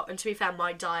snack a lot, and to be fair,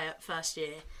 my diet first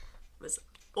year was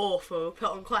awful. Put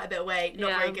on quite a bit of weight, not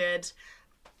Yeah. very good.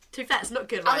 To be fair, it's not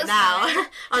good I right was now. fine.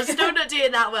 I'm still not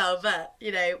doing that well, but,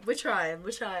 you know, we're trying.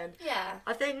 Yeah.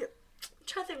 I think,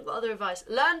 try to think what other advice.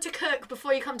 Learn to cook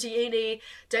before you come to uni.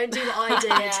 Don't do what I did.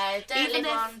 Yeah, don't Even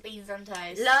live if- on beans on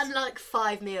toast. Learn like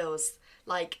 5 meals.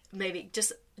 Like, maybe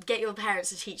just get your parents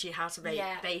to teach you how to make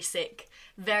Yeah.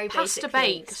 very Pasta basic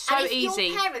bake, things. so and if easy.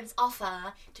 your parents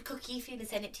offer to cook you food and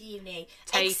send it to uni,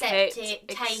 Take accept it,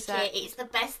 take accept. it. It's the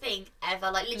best thing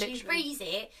ever. Like literally Literally. freeze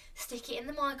it, stick it in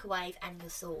the microwave, and you're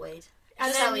sorted.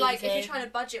 And So then, like, if easy. you're trying to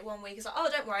budget one week, it's like, oh,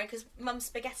 don't worry, because mum's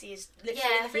spaghetti is literally in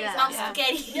Yeah, the freezer. Yeah. mum's Yeah.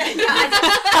 spaghetti.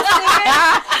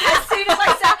 As soon as I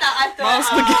said that, I thought,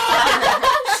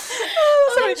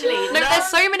 Literally, No, there's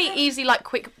so many easy, like,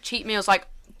 quick, cheap meals, like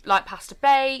pasta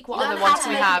bake. What learn other how ones to do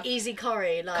we make have? an easy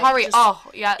curry. Like, Curry. just- Oh,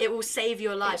 yeah. It will save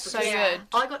your life. It's so because good.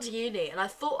 I got to uni and I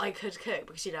thought I could cook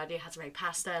because, you know, I knew how to make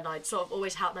pasta and I'd sort of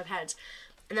always helped my parents.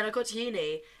 And then I got to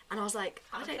uni and I was like,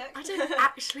 I cook. don't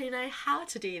actually know how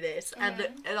to do this. And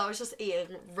I was just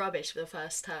eating rubbish for the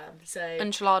first term. So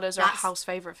Enchiladas are a That's- house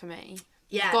favourite for me.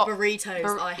 yeah, got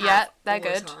burritos I have yeah, they're all the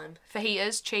good. time.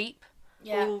 Fajitas, cheap.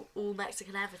 Yeah. All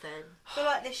Mexican everything. I feel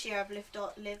like this year I've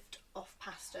lived off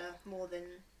pasta more than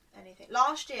anything.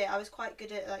 Last year I was quite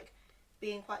good at like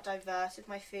being quite diverse with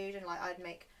my food and like I'd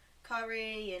make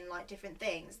curry and like different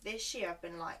things. This year I've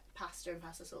been like pasta and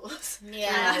pasta sauce.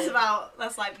 Yeah. And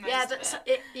that's like most Yeah, of but it. so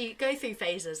you go through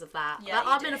phases of that. Yeah, Like,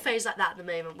 you I'm in a do. phase like that at the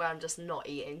moment where I'm just not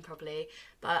eating properly.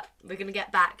 But we're gonna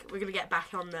get back. We're gonna get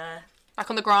back on the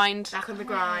Grind. back on the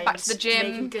grind. Back to the gym.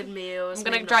 Making good meals. I'm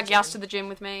gonna maybe not drag gym. Yas to the gym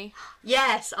with me.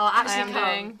 Yes, I'll I actually am come.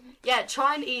 doing. Yeah,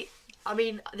 try and eat. I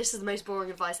mean, this is the most boring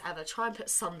advice ever. Try and put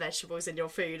some vegetables in your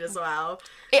food as well.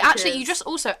 It actually, Because- you just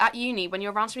also at uni when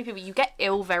you're around so many people, you get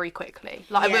ill very quickly.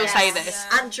 Like I will say Yes. this.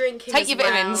 Yeah. And drinking. Take as your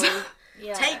vitamins. well.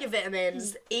 Yeah. Take your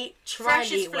vitamins. Try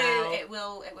Fresh and as eat flu,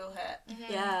 well. it will hurt.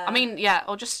 Yeah. I mean, yeah,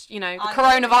 or just the I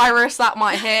coronavirus that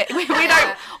might hit. We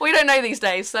Yeah. don't know these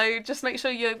days, so just make sure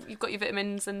you've got your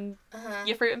vitamins and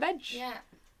your fruit and veg. Yeah.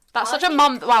 That's I such a think-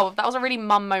 mum. Wow, that was a really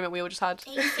mum moment we all just had.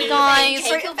 Eat Guys, take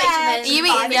your fruit and veg. vitamins. You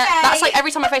Vitamin eat? Yeah, A. that's like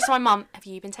every time I FaceTime my mum. Have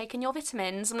you been taking your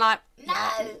vitamins? I'm like, No.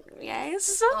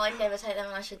 yes. Oh, I never take them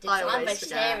when I should do. I So I'm always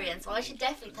vegetarian, so I should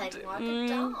definitely take them or I could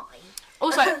die.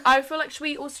 Also, I feel like should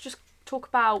we also just talk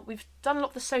about we've done a lot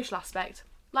of the social aspect,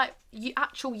 like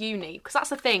actual uni, because that's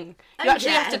the thing. You Oh,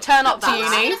 actually yeah. have to turn up to That's- I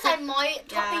was uni. going to say my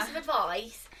top Yeah. piece of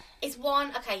advice is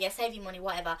one, okay, yeah, save your money,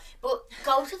 whatever, but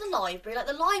go to the library. Like,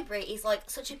 the library is, like,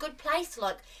 such a good place to,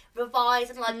 like, revise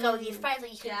and, like, go with your friends.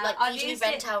 Like, you can, Yeah, like, I've usually used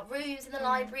rent it- out rooms in the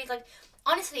library. Like,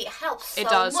 honestly, it helps so It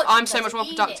does. much. I'm in so terms much of more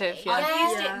uni. productive, yeah.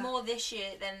 I've used Yeah. it more this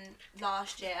year than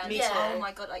last year. And Me too. oh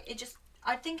my god, like it just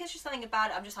I think it's just something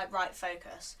about it. I'm just like, right,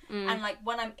 focus. And like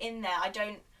when I'm in there, I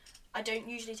don't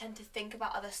usually tend to think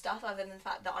about other stuff other than the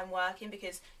fact that I'm working,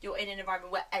 because you're in an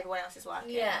environment where everyone else is working.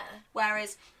 Yeah.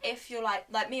 Whereas if you're like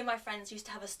me and my friends used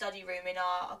to have a study room in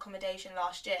our accommodation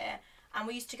last year, and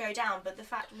we used to go down, but the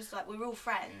fact was like we were all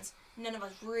friends, none of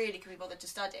us really could be bothered to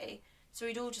study. So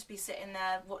we'd all just be sitting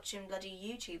there watching bloody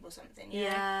YouTube or something. You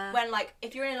Yeah. know? When like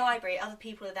if you're in a library, other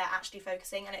people are there actually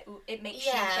focusing, and it makes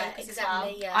you Yeah, focus exactly, as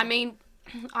well. yeah. I mean,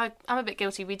 I'm a bit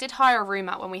guilty. We did hire a room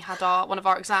out when we had one of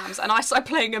our exams, and I started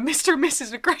playing a Mr. and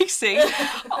Mrs. with Gracie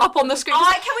up on the screen.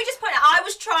 Can we just point out, I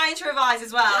was trying to revise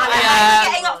as well. And Yeah. I was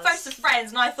getting up first of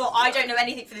friends, and I thought, I don't know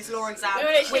anything for this law exam, We were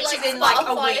literally, which like, is in like a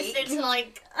Spotify week. listening to,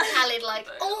 like, Khaled, like,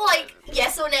 oh, like,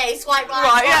 yes or no, swipe right,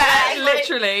 Right, swipe yeah, left, like-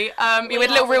 literally. We had a love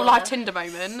little real all life that. Tinder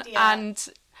moment, Yeah.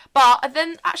 but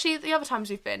then actually the other times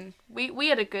we've been, we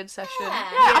had a good session. Yeah.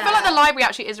 I feel like the library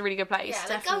actually is a really good place.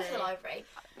 Yeah, like, go to the Definitely. library.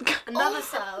 Another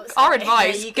Also, Our sorry.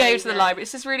 advice: Yeah, you go go, to the yeah. library.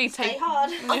 This is really Stay hard.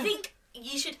 I think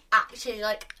you should actually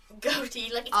like go to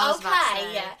like it's I was about to okay,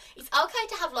 say. yeah. It's okay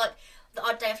to have like the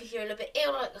odd day if you're a little bit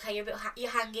ill, like okay, you're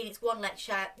hanging. It's one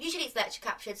lecture. Usually it's lecture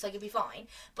captured, so you'll be fine.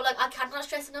 But like I cannot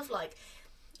stress enough, like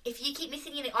if you keep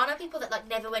missing uni, I know people that like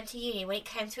never went to uni when it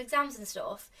came to exams and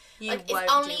stuff. You like won't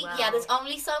it's only do well. there's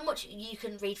only so much you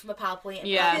can read from a PowerPoint. And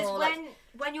Yeah. Because or, like,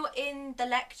 when you're in the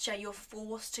lecture, you're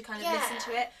forced to kind of Yeah.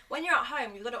 listen to it. When you're at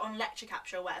home, you've got it on lecture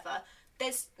capture or whatever.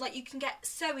 There's like you can get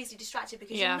so easily distracted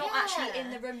because Yeah. you're not Yeah. actually in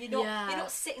the room. You're Yeah.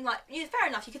 not sitting like. Fair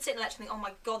enough. You could sit in a lecture and think, oh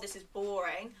my god, this is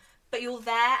boring. But you're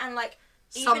there and like.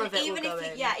 Some Even, of it will even go if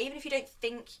you, in. yeah, even if you don't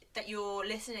think that you're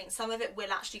listening, some of it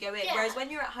will actually go in. Yeah. Whereas when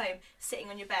you're at home, sitting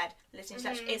on your bed, listening to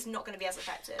lecture, it's not going to be as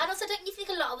effective. And also, don't you think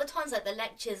a lot of the times, like the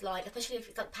lectures, like especially if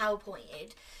it's like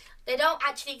PowerPointed, they don't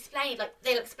actually explain it. Like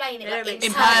they'll explain it They like don't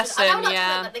In I person, know, like,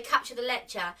 yeah. like they capture the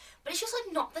lecture, but it's just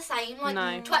like not the same. Like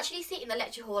No. to actually sit in the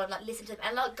lecture hall and like listen to them,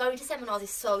 and like going to seminars is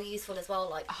so useful as well.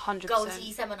 Like 100%. go to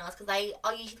your seminars because they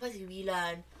are usually the places where you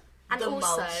learn And the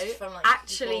also, most from, like,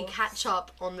 actually before. catch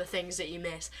up on the things that you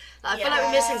miss. Like, I feel like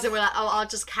we miss things and we're like, oh, I'll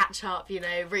just catch up, you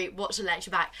know, watch a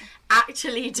lecture back.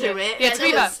 Actually do it. Yeah, to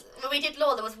be fair. When we did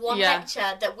law, there was one Yeah.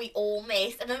 lecture that we all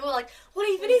missed, and then we were like, "What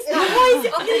even is that? Why is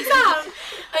it on the exam?"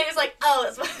 And it was like,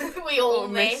 "Oh, that's what we all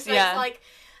missed." So yeah. it's like,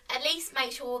 at least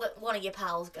make sure that one of your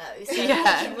pals goes. So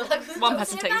Yeah. we're like, One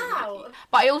 "What's person it takes about?" it.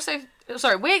 But I also,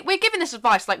 sorry, we're giving this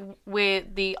advice like we're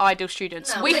the ideal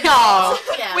students. No, we we're are. not.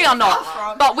 Yeah, We are we're not. far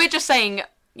from. But we're just saying,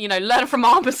 you know, learn from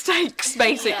our mistakes,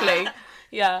 basically. Yeah.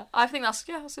 Yeah, I think that's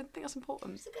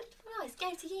important. It's a good advice.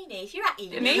 Go to uni if you're at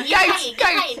uni. Uni, You're go- paying, go.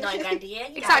 you're paying £9 a year.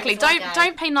 You Exactly. might as well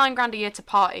Don't pay £9 a year to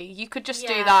party. You could just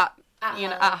do Yeah, that, at you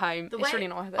know, home. at home. The It's way really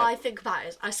not worth it. I think about it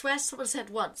is, I swear someone said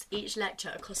once each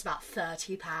lecture costs about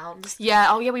 £30. Yeah.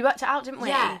 Oh, yeah. We worked it out, didn't we?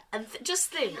 Yeah, and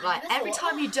just think, Yeah, like, that's every what-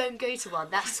 time you don't go to one,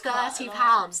 that's That's quite a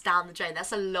 £30 down the drain.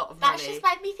 That's a lot of money. That's just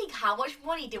made me think, how much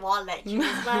money do our lecturers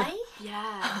make?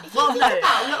 Yeah. If Well, you no, think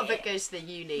about a lot of it- it goes to the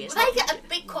uni. It's Well, they not get a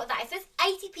big cut of that. If there's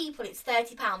 80 people, it's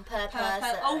 £30 per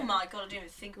person. Oh my god, I didn't even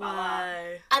think about that.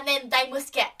 Whoa. And then they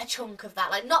must get a chunk of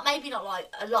that. Like, maybe not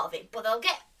like a lot of it, but they'll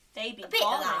get They'd be a bit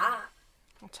balling. of that.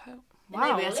 I'll tell. Maybe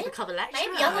Wow. we have to become a lecturer.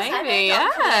 Maybe others have Maybe, it.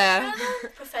 yeah.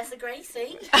 Professor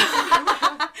Gracie.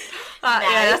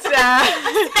 Yes.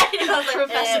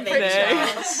 Professor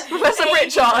Pritchard. Professor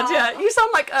Pritchard, yeah. You sound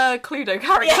like a Cluedo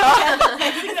character.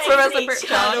 Professor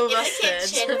Pritchard. In the Mustard.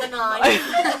 kitchen with a knife.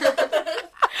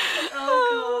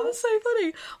 Oh, that's so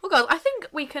funny. Well, guys, I think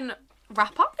we can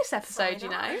wrap up this episode, you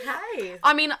know. Hey.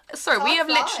 I mean, sorry, we have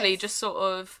Time flies. literally just sort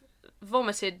of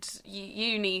vomited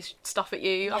uni stuff at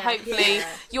you. Yeah. Hopefully Yeah.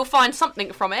 you'll find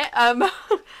something from it,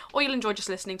 or you'll enjoy just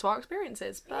listening to our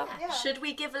experiences. But Should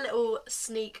we give a little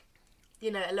sneak,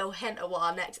 you know, a little hint of what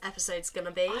our next episode's going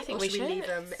to be? I think or we should we should. leave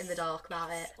them in the dark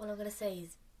about it? All I'm going to say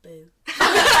is boo.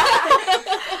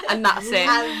 and that's it.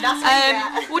 And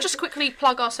that's We'll just quickly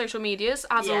plug our social medias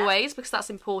as Yeah. always because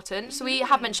that's important. So we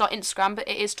have mentioned our Instagram, but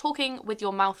it is Talking with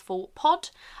Your Mouthful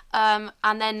Pod, and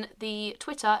then the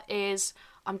Twitter is,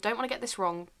 I don't want to get this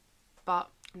wrong, but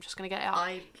I'm just going to get it out.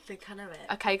 I think I know it.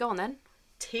 Okay, go on then.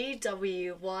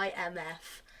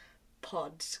 TWYMF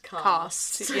podcast.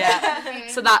 Cast. Yeah.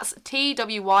 So that's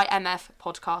TWYMF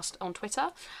podcast on Twitter.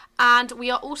 And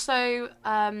we are also,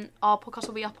 our podcast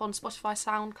will be up on Spotify,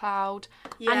 SoundCloud,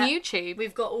 Yeah. and YouTube.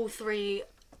 We've got all three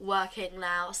working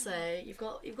now, so you've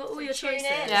got all your tune in.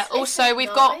 choices. Yeah. Listen, Also,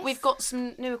 guys. we've got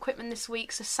some new equipment this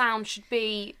week, so sound should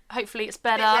be, hopefully it's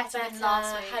better. better than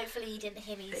last week. Hopefully you didn't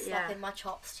hear me But slapping yeah. my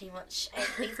chops too much.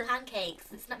 These pancakes.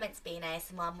 It's not meant to be an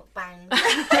ASMR mukbang.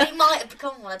 But it might have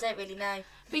become one. I don't really know.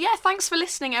 But yeah, thanks for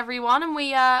listening, everyone, and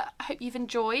we hope you've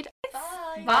enjoyed.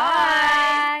 Bye.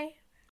 Bye.